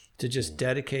that to just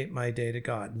dedicate my day to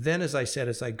God. Then, as I said,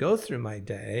 as I go through my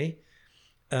day,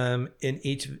 in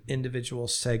each individual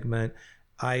segment,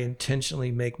 I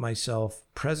intentionally make myself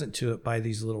present to it by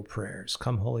these little prayers.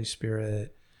 Come, Holy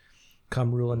Spirit,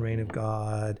 come, rule and reign of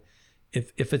God.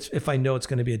 If I know it's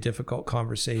going to be a difficult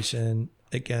conversation,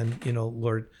 again,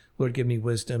 Lord, give me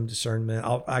wisdom, discernment.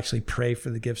 I'll actually pray for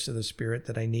the gifts of the Spirit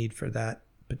that I need for that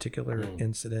particular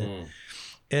incident.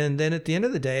 And then at the end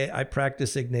of the day, I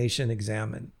practice Ignatian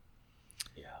Examen.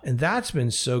 Yeah. And that's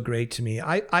been so great to me.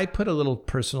 I put a little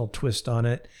personal twist on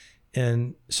it.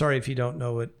 And sorry if you don't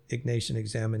know what Ignatian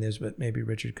Examen is, but maybe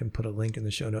Richard can put a link in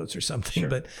the show notes or something. Sure,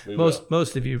 but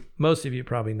most of you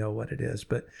probably know what it is.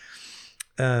 But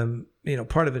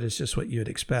part of it is just what you'd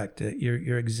expect.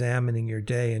 You're examining your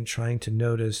day and trying to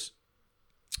notice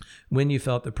when you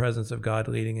felt the presence of God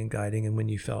leading and guiding, and when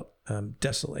you felt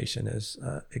desolation, as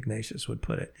Ignatius would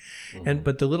put it.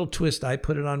 But the little twist I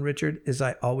put it on, Richard, is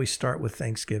I always start with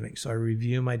Thanksgiving. So I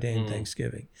review my day in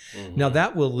Thanksgiving. Now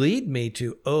that will lead me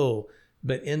to,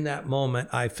 but in that moment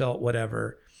I felt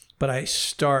whatever. But I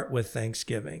start with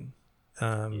Thanksgiving.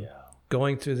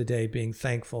 Going through the day being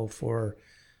thankful for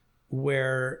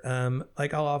where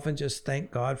I'll often just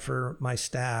thank God for my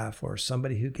staff or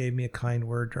somebody who gave me a kind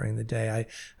word during the day.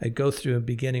 I go through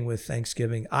beginning with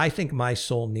Thanksgiving. I think my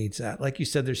soul needs that. Like you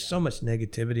said, there's so much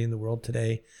negativity in the world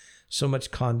today, so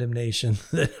much condemnation,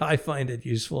 that I find it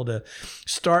useful to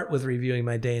start with reviewing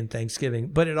my day in Thanksgiving,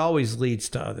 but it always leads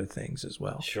to other things as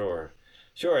well. Sure.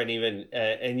 And even,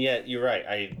 and yet you're right.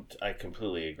 I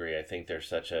completely agree. I think there's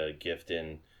such a gift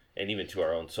in, and even to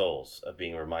our own souls, of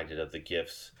being reminded of the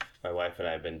gifts. My wife and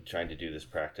I have been trying to do this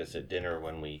practice at dinner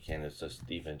when we can. It's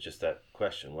just that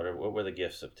question: what were the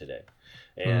gifts of today?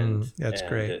 And that's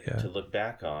great. To look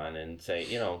back on and say,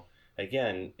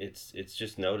 again, it's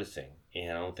just noticing,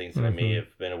 things that I may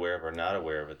have been aware of or not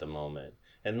aware of at the moment.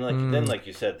 And then, like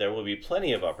you said, there will be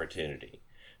plenty of opportunity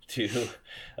to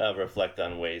reflect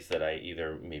on ways that I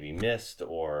either maybe missed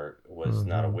or was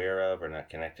not aware of or not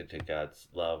connected to God's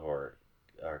love or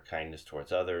kindness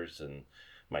towards others and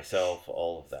myself,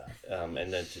 all of that.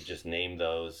 And then to just name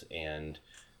those and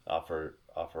offer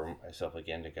myself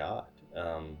again to God.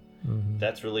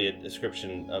 That's really a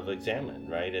description of examine,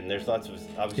 right? And there's lots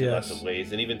of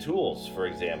ways and even tools for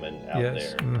examine out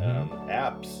there,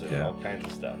 apps and all kinds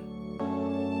of stuff.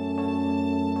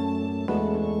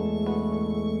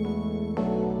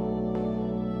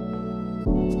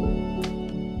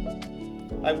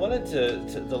 I wanted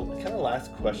to the kind of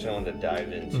last question I wanted to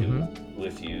dive into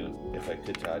with you, if I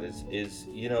could, Todd, is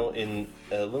in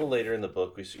a little later in the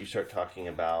book, you start talking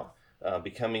about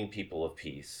becoming people of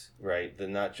peace, right?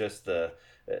 Not just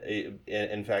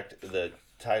in fact, the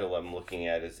title I'm looking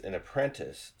at is An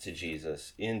Apprentice to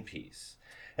Jesus in Peace.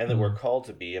 And that we're called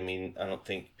to be. I mean, I don't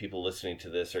think people listening to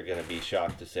this are going to be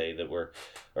shocked to say that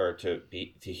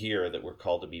to hear that we're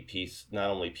called to be peace, not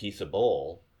only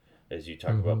peaceable, as you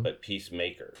talk about, but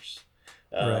peacemakers,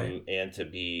 right. And to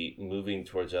be moving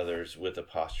towards others with a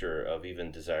posture of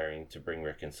even desiring to bring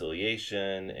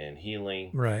reconciliation and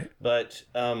healing. Right. But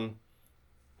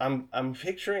I'm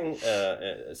picturing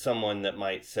someone that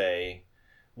might say,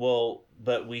 well,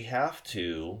 but we have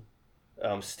to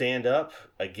stand up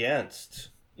against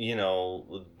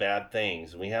bad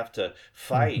things. We have to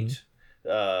fight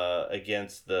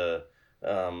against those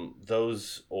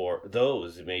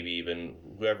maybe even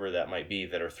whoever that might be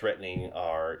that are threatening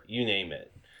our, you name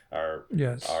it, our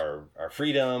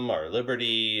freedom, our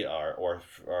liberty, or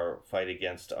fight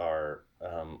against our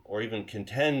or even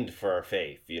contend for our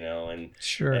faith, and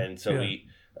sure. And so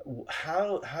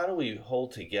how do we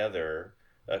hold together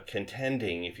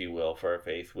contending, if you will, for our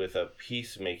faith with a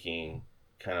peacemaking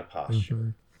kind of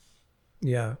posture?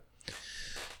 Yeah.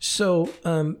 So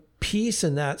peace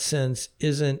in that sense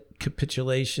isn't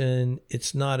capitulation.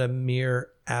 It's not a mere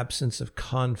absence of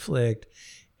conflict.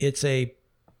 It's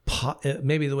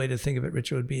maybe the way to think of it,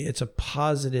 Richard, would be it's a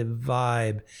positive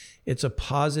vibe. It's a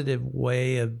positive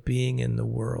way of being in the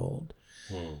world.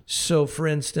 So, for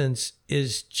instance,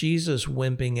 is Jesus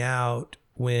wimping out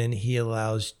when he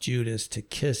allows Judas to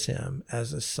kiss him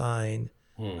as a sign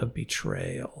of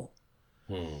betrayal?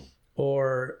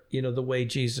 Or, the way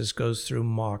Jesus goes through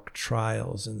mock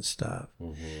trials and stuff.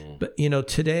 But,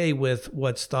 today with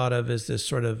what's thought of as this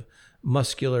sort of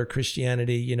muscular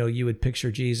Christianity, you would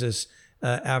picture Jesus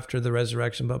after the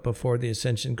resurrection, but before the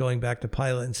ascension, going back to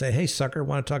Pilate and say, hey, sucker,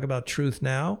 want to talk about truth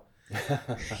now?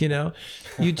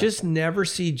 You just never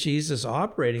see Jesus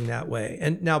operating that way.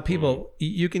 And now people,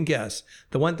 you can guess.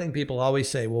 The one thing people always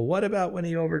say, well, what about when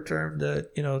he overturned the,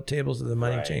 tables of the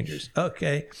money changers?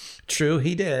 Okay, true,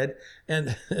 he did.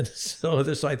 And so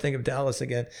I think of Dallas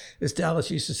again. As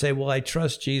Dallas used to say, well, I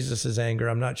trust Jesus's anger.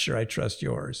 I'm not sure I trust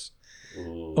yours.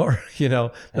 Ooh. Or,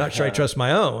 not sure I trust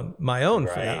my own.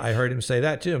 Right. I heard him say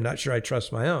that too. I'm not sure I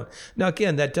trust my own. Now,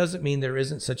 again, that doesn't mean there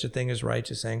isn't such a thing as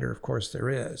righteous anger. Of course there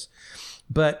is.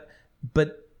 But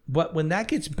when that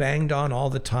gets banged on all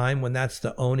the time, when that's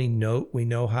the only note we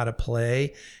know how to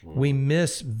play, we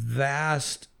miss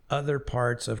vast other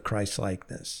parts of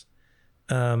Christ-likeness.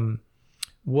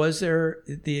 Was there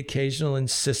the occasional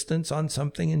insistence on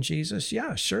something in Jesus?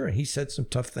 Yeah, sure. He said some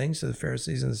tough things to the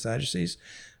Pharisees and the Sadducees.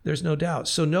 There's no doubt.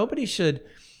 So nobody should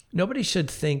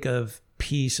think of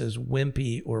peace as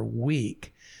wimpy or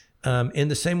weak. In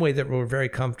the same way that we're very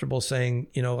comfortable saying,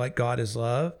 like God is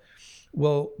love.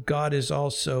 Well, God is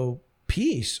also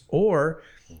peace. Or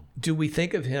do we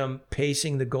think of him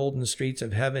pacing the golden streets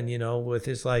of heaven, with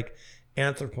his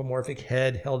anthropomorphic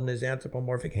head held in his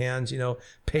anthropomorphic hands,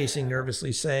 pacing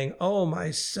nervously saying, oh,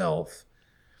 myself,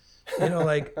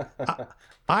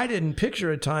 I didn't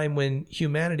picture a time when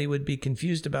humanity would be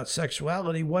confused about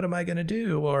sexuality. What am I going to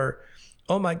do? Or,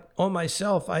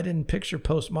 myself, I didn't picture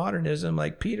postmodernism.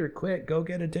 Like, Peter, quick, go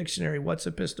get a dictionary. What's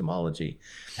epistemology?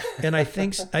 And I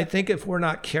think if we're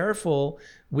not careful,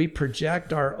 we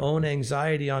project our own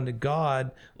anxiety onto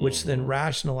God, which then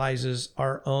rationalizes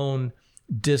our own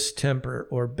distemper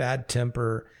or bad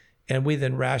temper. And we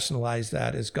then rationalize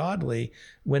that as godly,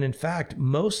 when in fact,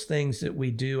 most things that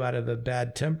we do out of a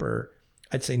bad temper,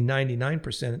 I'd say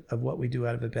 99% of what we do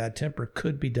out of a bad temper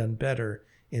could be done better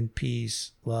in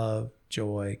peace, love,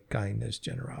 joy, kindness,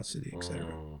 generosity,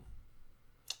 etc.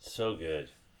 So good.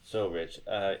 So rich.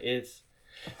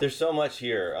 There's so much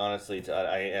here, honestly.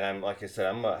 I'm like I said,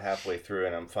 I'm about halfway through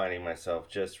and I'm finding myself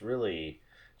just really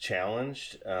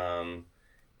challenged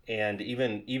and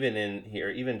even in here,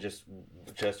 even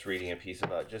just reading a piece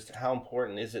about just how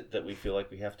important is it that we feel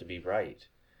like we have to be right.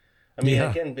 I mean,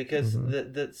 again, because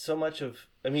the so much of,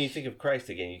 I mean, you think of Christ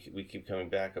again, we keep coming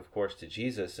back, of course, to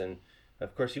Jesus, and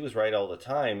of course he was right all the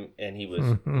time, and he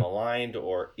was maligned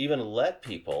or even let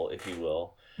people, if you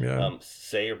will,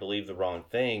 say or believe the wrong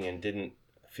thing, and didn't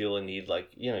feel a need, like,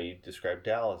 you know, you described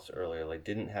Dallas earlier, like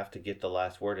didn't have to get the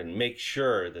last word and make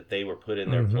sure that they were put in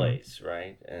their place,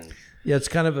 right? And yeah, it's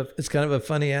kind of a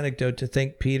funny anecdote to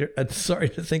think to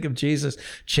think of Jesus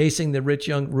chasing the rich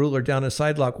young ruler down a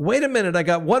sidewalk. Wait a minute, I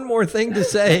got one more thing to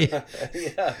say.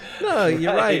 No,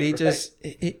 you're right.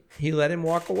 He let him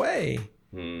walk away.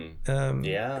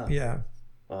 Yeah.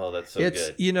 Oh, that's so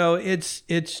good. You know,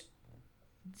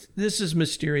 this is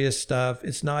mysterious stuff.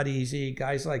 It's not easy.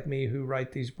 Guys like me who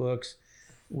write these books,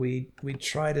 we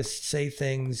try to say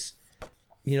things,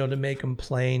 you know, to make them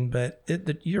plain. But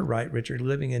you're right, Richard.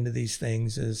 Living into these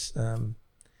things is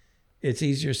it's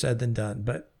easier said than done.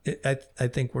 But I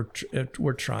think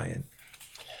we're trying.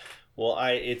 Well,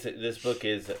 this book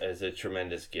is a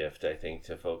tremendous gift, I think,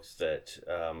 to folks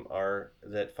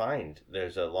that find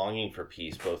there's a longing for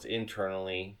peace, both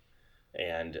internally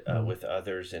and with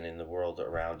others and in the world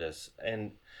around us.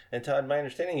 And Todd, my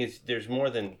understanding is this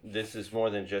is more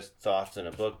than just thoughts in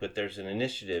a book, but there's an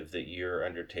initiative that you're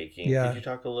undertaking. Yeah. Could you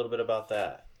talk a little bit about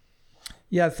that?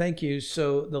 Yeah, thank you.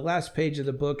 So the last page of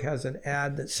the book has an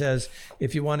ad that says,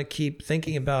 if you want to keep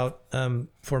thinking about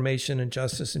formation and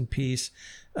justice and peace,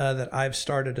 that I've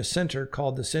started a center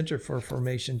called the Center for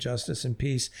Formation, Justice, and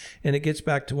Peace. And it gets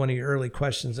back to one of your early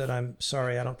questions that I'm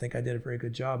sorry, I don't think I did a very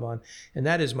good job on. And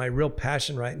that is my real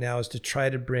passion right now, is to try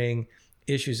to bring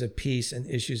issues of peace and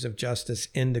issues of justice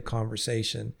into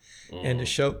conversation and to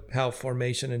show how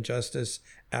formation and justice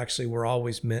actually were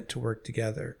always meant to work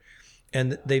together.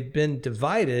 And they've been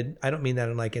divided. I don't mean that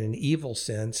in an evil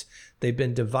sense. They've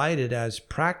been divided as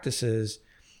practices,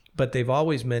 but they've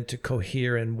always meant to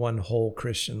cohere in one whole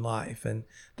Christian life. And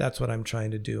that's what I'm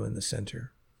trying to do in the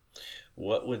center.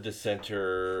 What would the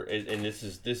center, and this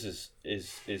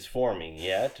is forming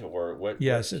yet, or what?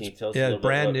 Yes, can you tell us a little bit?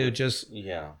 Brand new, just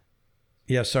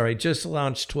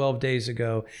launched 12 days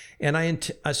ago.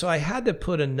 And so I had to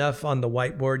put enough on the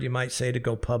whiteboard, you might say, to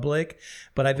go public,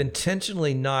 but I've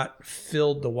intentionally not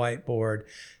filled the whiteboard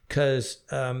because,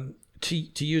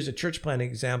 to use a church planting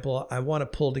example, I want to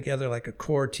pull together like a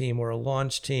core team or a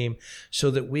launch team so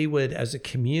that we would, as a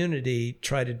community,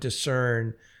 try to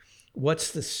discern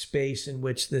what's the space in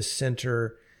which this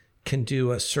center can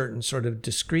do a certain sort of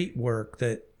discrete work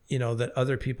that, you know, that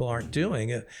other people aren't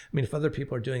doing. I mean, if other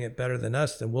people are doing it better than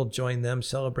us, then we'll join them,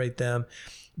 celebrate them.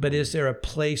 But is there a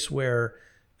place where,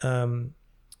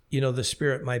 you know, the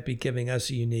Spirit might be giving us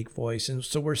a unique voice? And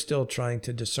so we're still trying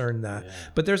to discern that. Yeah.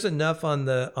 But there's enough on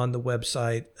the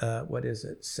website. What is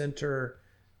it? Center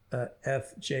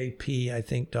FJP, I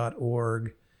think,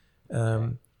 .org.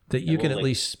 That you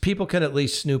can people can at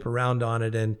least snoop around on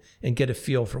it and get a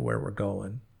feel for where we're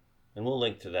going. And we'll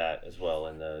link to that as well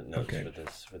in the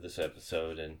notes for this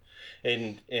episode.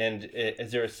 And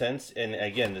is there a sense? And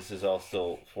again, this is all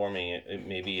still forming.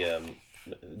 Maybe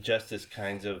justice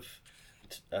kinds of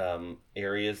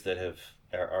areas that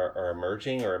are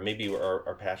emerging, or maybe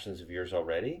are passions of yours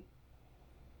already.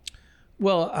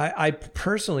 Well, I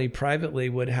personally, privately,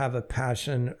 would have a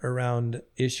passion around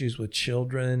issues with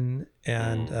children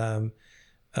and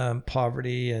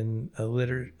poverty and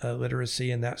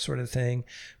literacy and that sort of thing.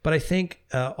 But I think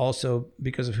also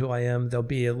because of who I am, there'll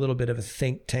be a little bit of a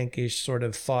think tankish sort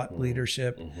of thought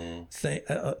leadership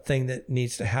thing that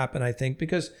needs to happen, I think,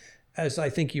 because as I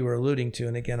think you were alluding to,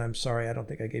 and again, I'm sorry, I don't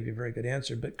think I gave you a very good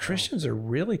answer, but Christians are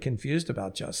really confused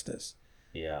about justice.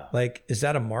 Yeah. Like, is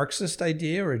that a Marxist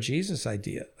idea or a Jesus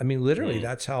idea? I mean, literally,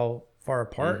 that's how far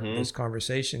apart this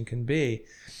conversation can be.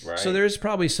 Right. So there's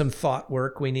probably some thought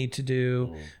work we need to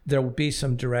do. There will be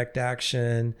some direct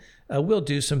action. We'll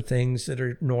do some things that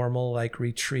are normal, like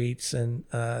retreats and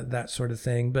that sort of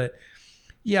thing. But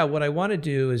yeah, what I want to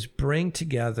do is bring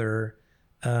together,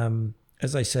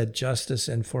 as I said, justice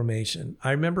and formation.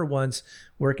 I remember once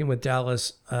working with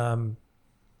Dallas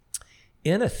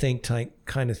in a think tank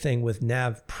kind of thing with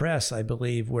Nav Press, I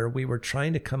believe, where we were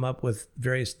trying to come up with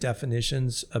various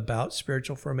definitions about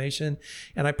spiritual formation.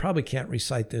 And I probably can't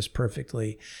recite this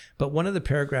perfectly, but one of the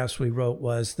paragraphs we wrote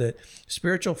was that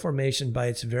spiritual formation by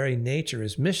its very nature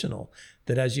is missional,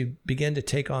 that as you begin to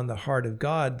take on the heart of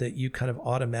God, that you kind of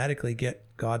automatically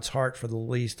get God's heart for the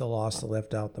least, the lost, the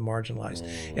left out, the marginalized.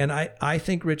 And I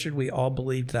think, Richard, we all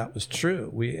believed that was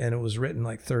true. And it was written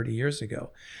like 30 years ago.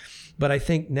 But I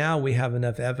think now we have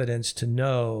enough evidence to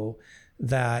know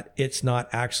that it's not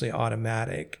actually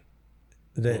automatic.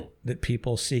 that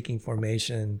people seeking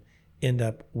formation end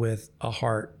up with a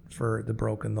heart for the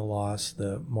broken, the lost,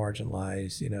 the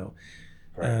marginalized,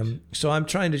 Right. So I'm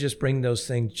trying to just bring those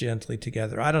things gently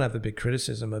together. I don't have a big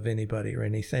criticism of anybody or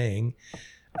anything.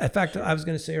 In fact, I was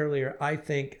going to say earlier, I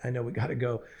know we got to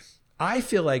go. I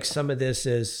feel like some of this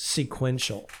is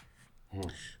sequential,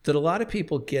 that a lot of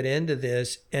people get into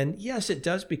this, and yes, it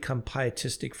does become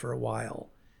pietistic for a while,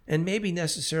 and maybe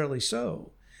necessarily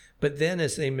so. But then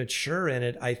as they mature in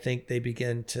it, I think they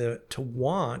begin to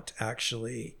want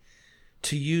actually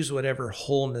to use whatever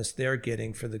wholeness they're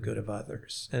getting for the good of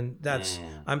others. And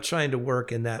I'm trying to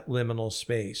work in that liminal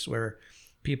space where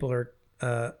people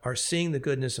are seeing the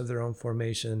goodness of their own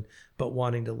formation, but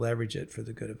wanting to leverage it for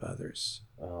the good of others.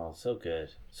 Oh, so good.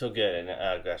 So good.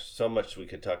 And gosh, so much we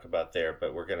could talk about there,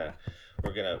 but we're gonna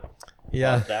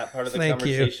pause that part of the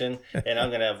conversation. And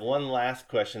I'm gonna have one last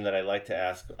question that I like to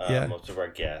ask most of our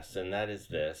guests, and that is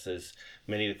this: as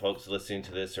many of the folks listening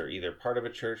to this are either part of a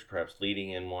church, perhaps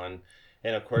leading in one,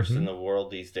 and of course, in the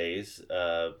world these days,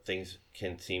 things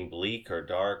can seem bleak or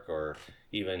dark or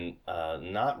even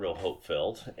not real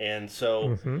hope-filled. And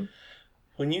so,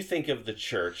 when you think of the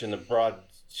church in the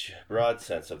broad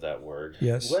sense of that word,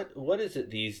 yes, what is it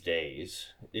these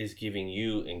days is giving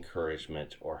you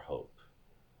encouragement or hope?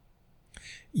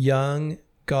 Young,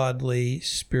 godly,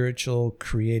 spiritual,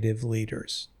 creative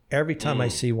leaders. Every time I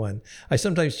see one, I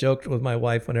sometimes joke with my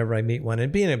wife whenever I meet one,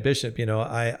 and being a bishop,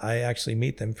 I actually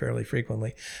meet them fairly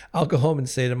frequently. I'll go home and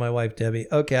say to my wife, Debbie,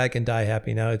 okay, I can die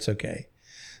happy now. It's okay.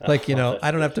 Like,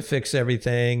 I don't have to fix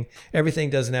everything. Everything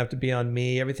doesn't have to be on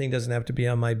me. Everything doesn't have to be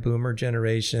on my boomer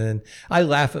generation. I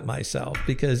laugh at myself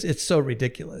because it's so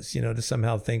ridiculous, to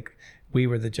somehow think we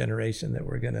were the generation that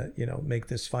were going to, make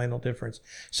this final difference.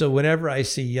 So whenever I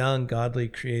see young, godly,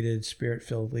 created,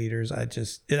 spirit-filled leaders,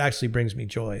 it actually brings me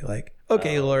joy. Like,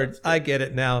 okay, Lord, I get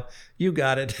it now. You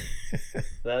got it.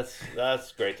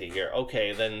 That's great to hear.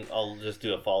 Okay, then I'll just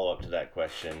do a follow-up to that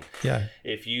question. Yeah.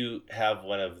 If you have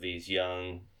one of these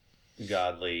young,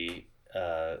 godly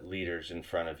leaders in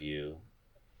front of you,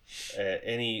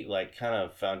 any kind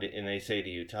of found it, and they say to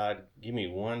you, Todd, give me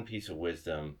one piece of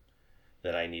wisdom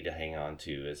that I need to hang on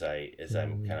to as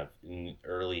I'm kind of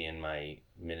early in my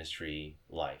ministry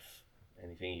life.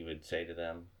 Anything you would say to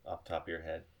them off the top of your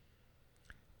head?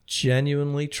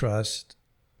 Genuinely trust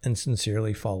and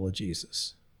sincerely follow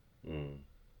Jesus.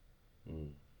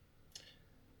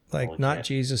 Like, not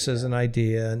Jesus as an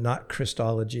idea, not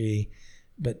Christology,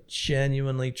 but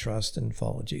genuinely trust and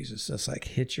follow Jesus. That's like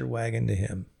hitch your wagon to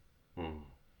him.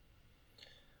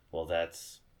 Well,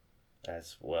 that's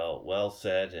well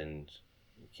said, and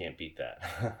you can't beat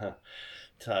that.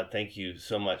 Todd, thank you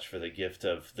so much for the gift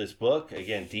of this book.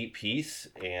 Again, Deep Peace,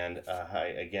 and a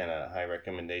high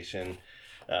recommendation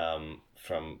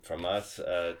from us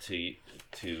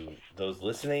to those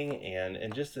listening,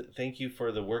 and just thank you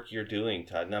for the work you're doing,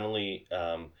 Todd. Not only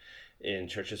in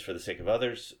Churches for the Sake of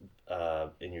Others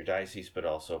in your diocese, but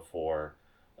also for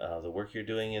the work you're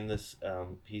doing in this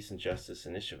Peace and Justice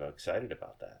Initiative. I'm excited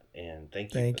about that, and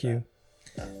thank you. Thank you.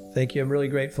 Thank you. I'm really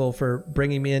grateful for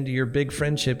bringing me into your big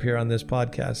friendship here on this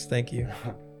podcast. Thank you.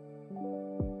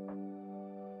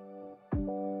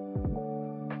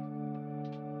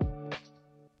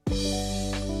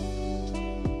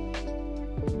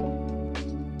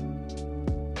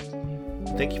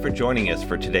 Thank you for joining us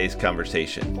for today's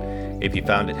conversation. If you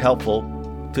found it helpful,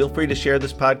 feel free to share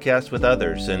this podcast with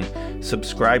others and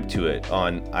subscribe to it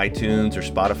on iTunes or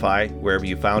Spotify, wherever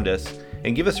you found us,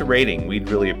 and give us a rating. We'd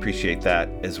really appreciate that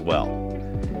as well.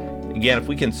 Again, if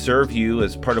we can serve you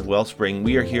as part of Wellspring,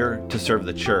 we are here to serve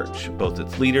the church, both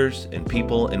its leaders and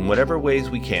people, in whatever ways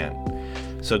we can.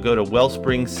 So go to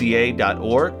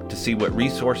wellspringca.org to see what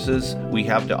resources we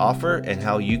have to offer and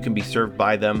how you can be served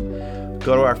by them.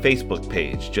 Go to our Facebook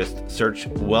page. Just search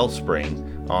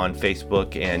Wellspring on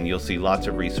Facebook and you'll see lots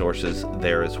of resources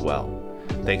there as well.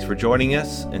 Thanks for joining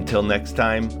us. Until next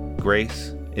time,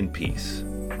 grace and peace.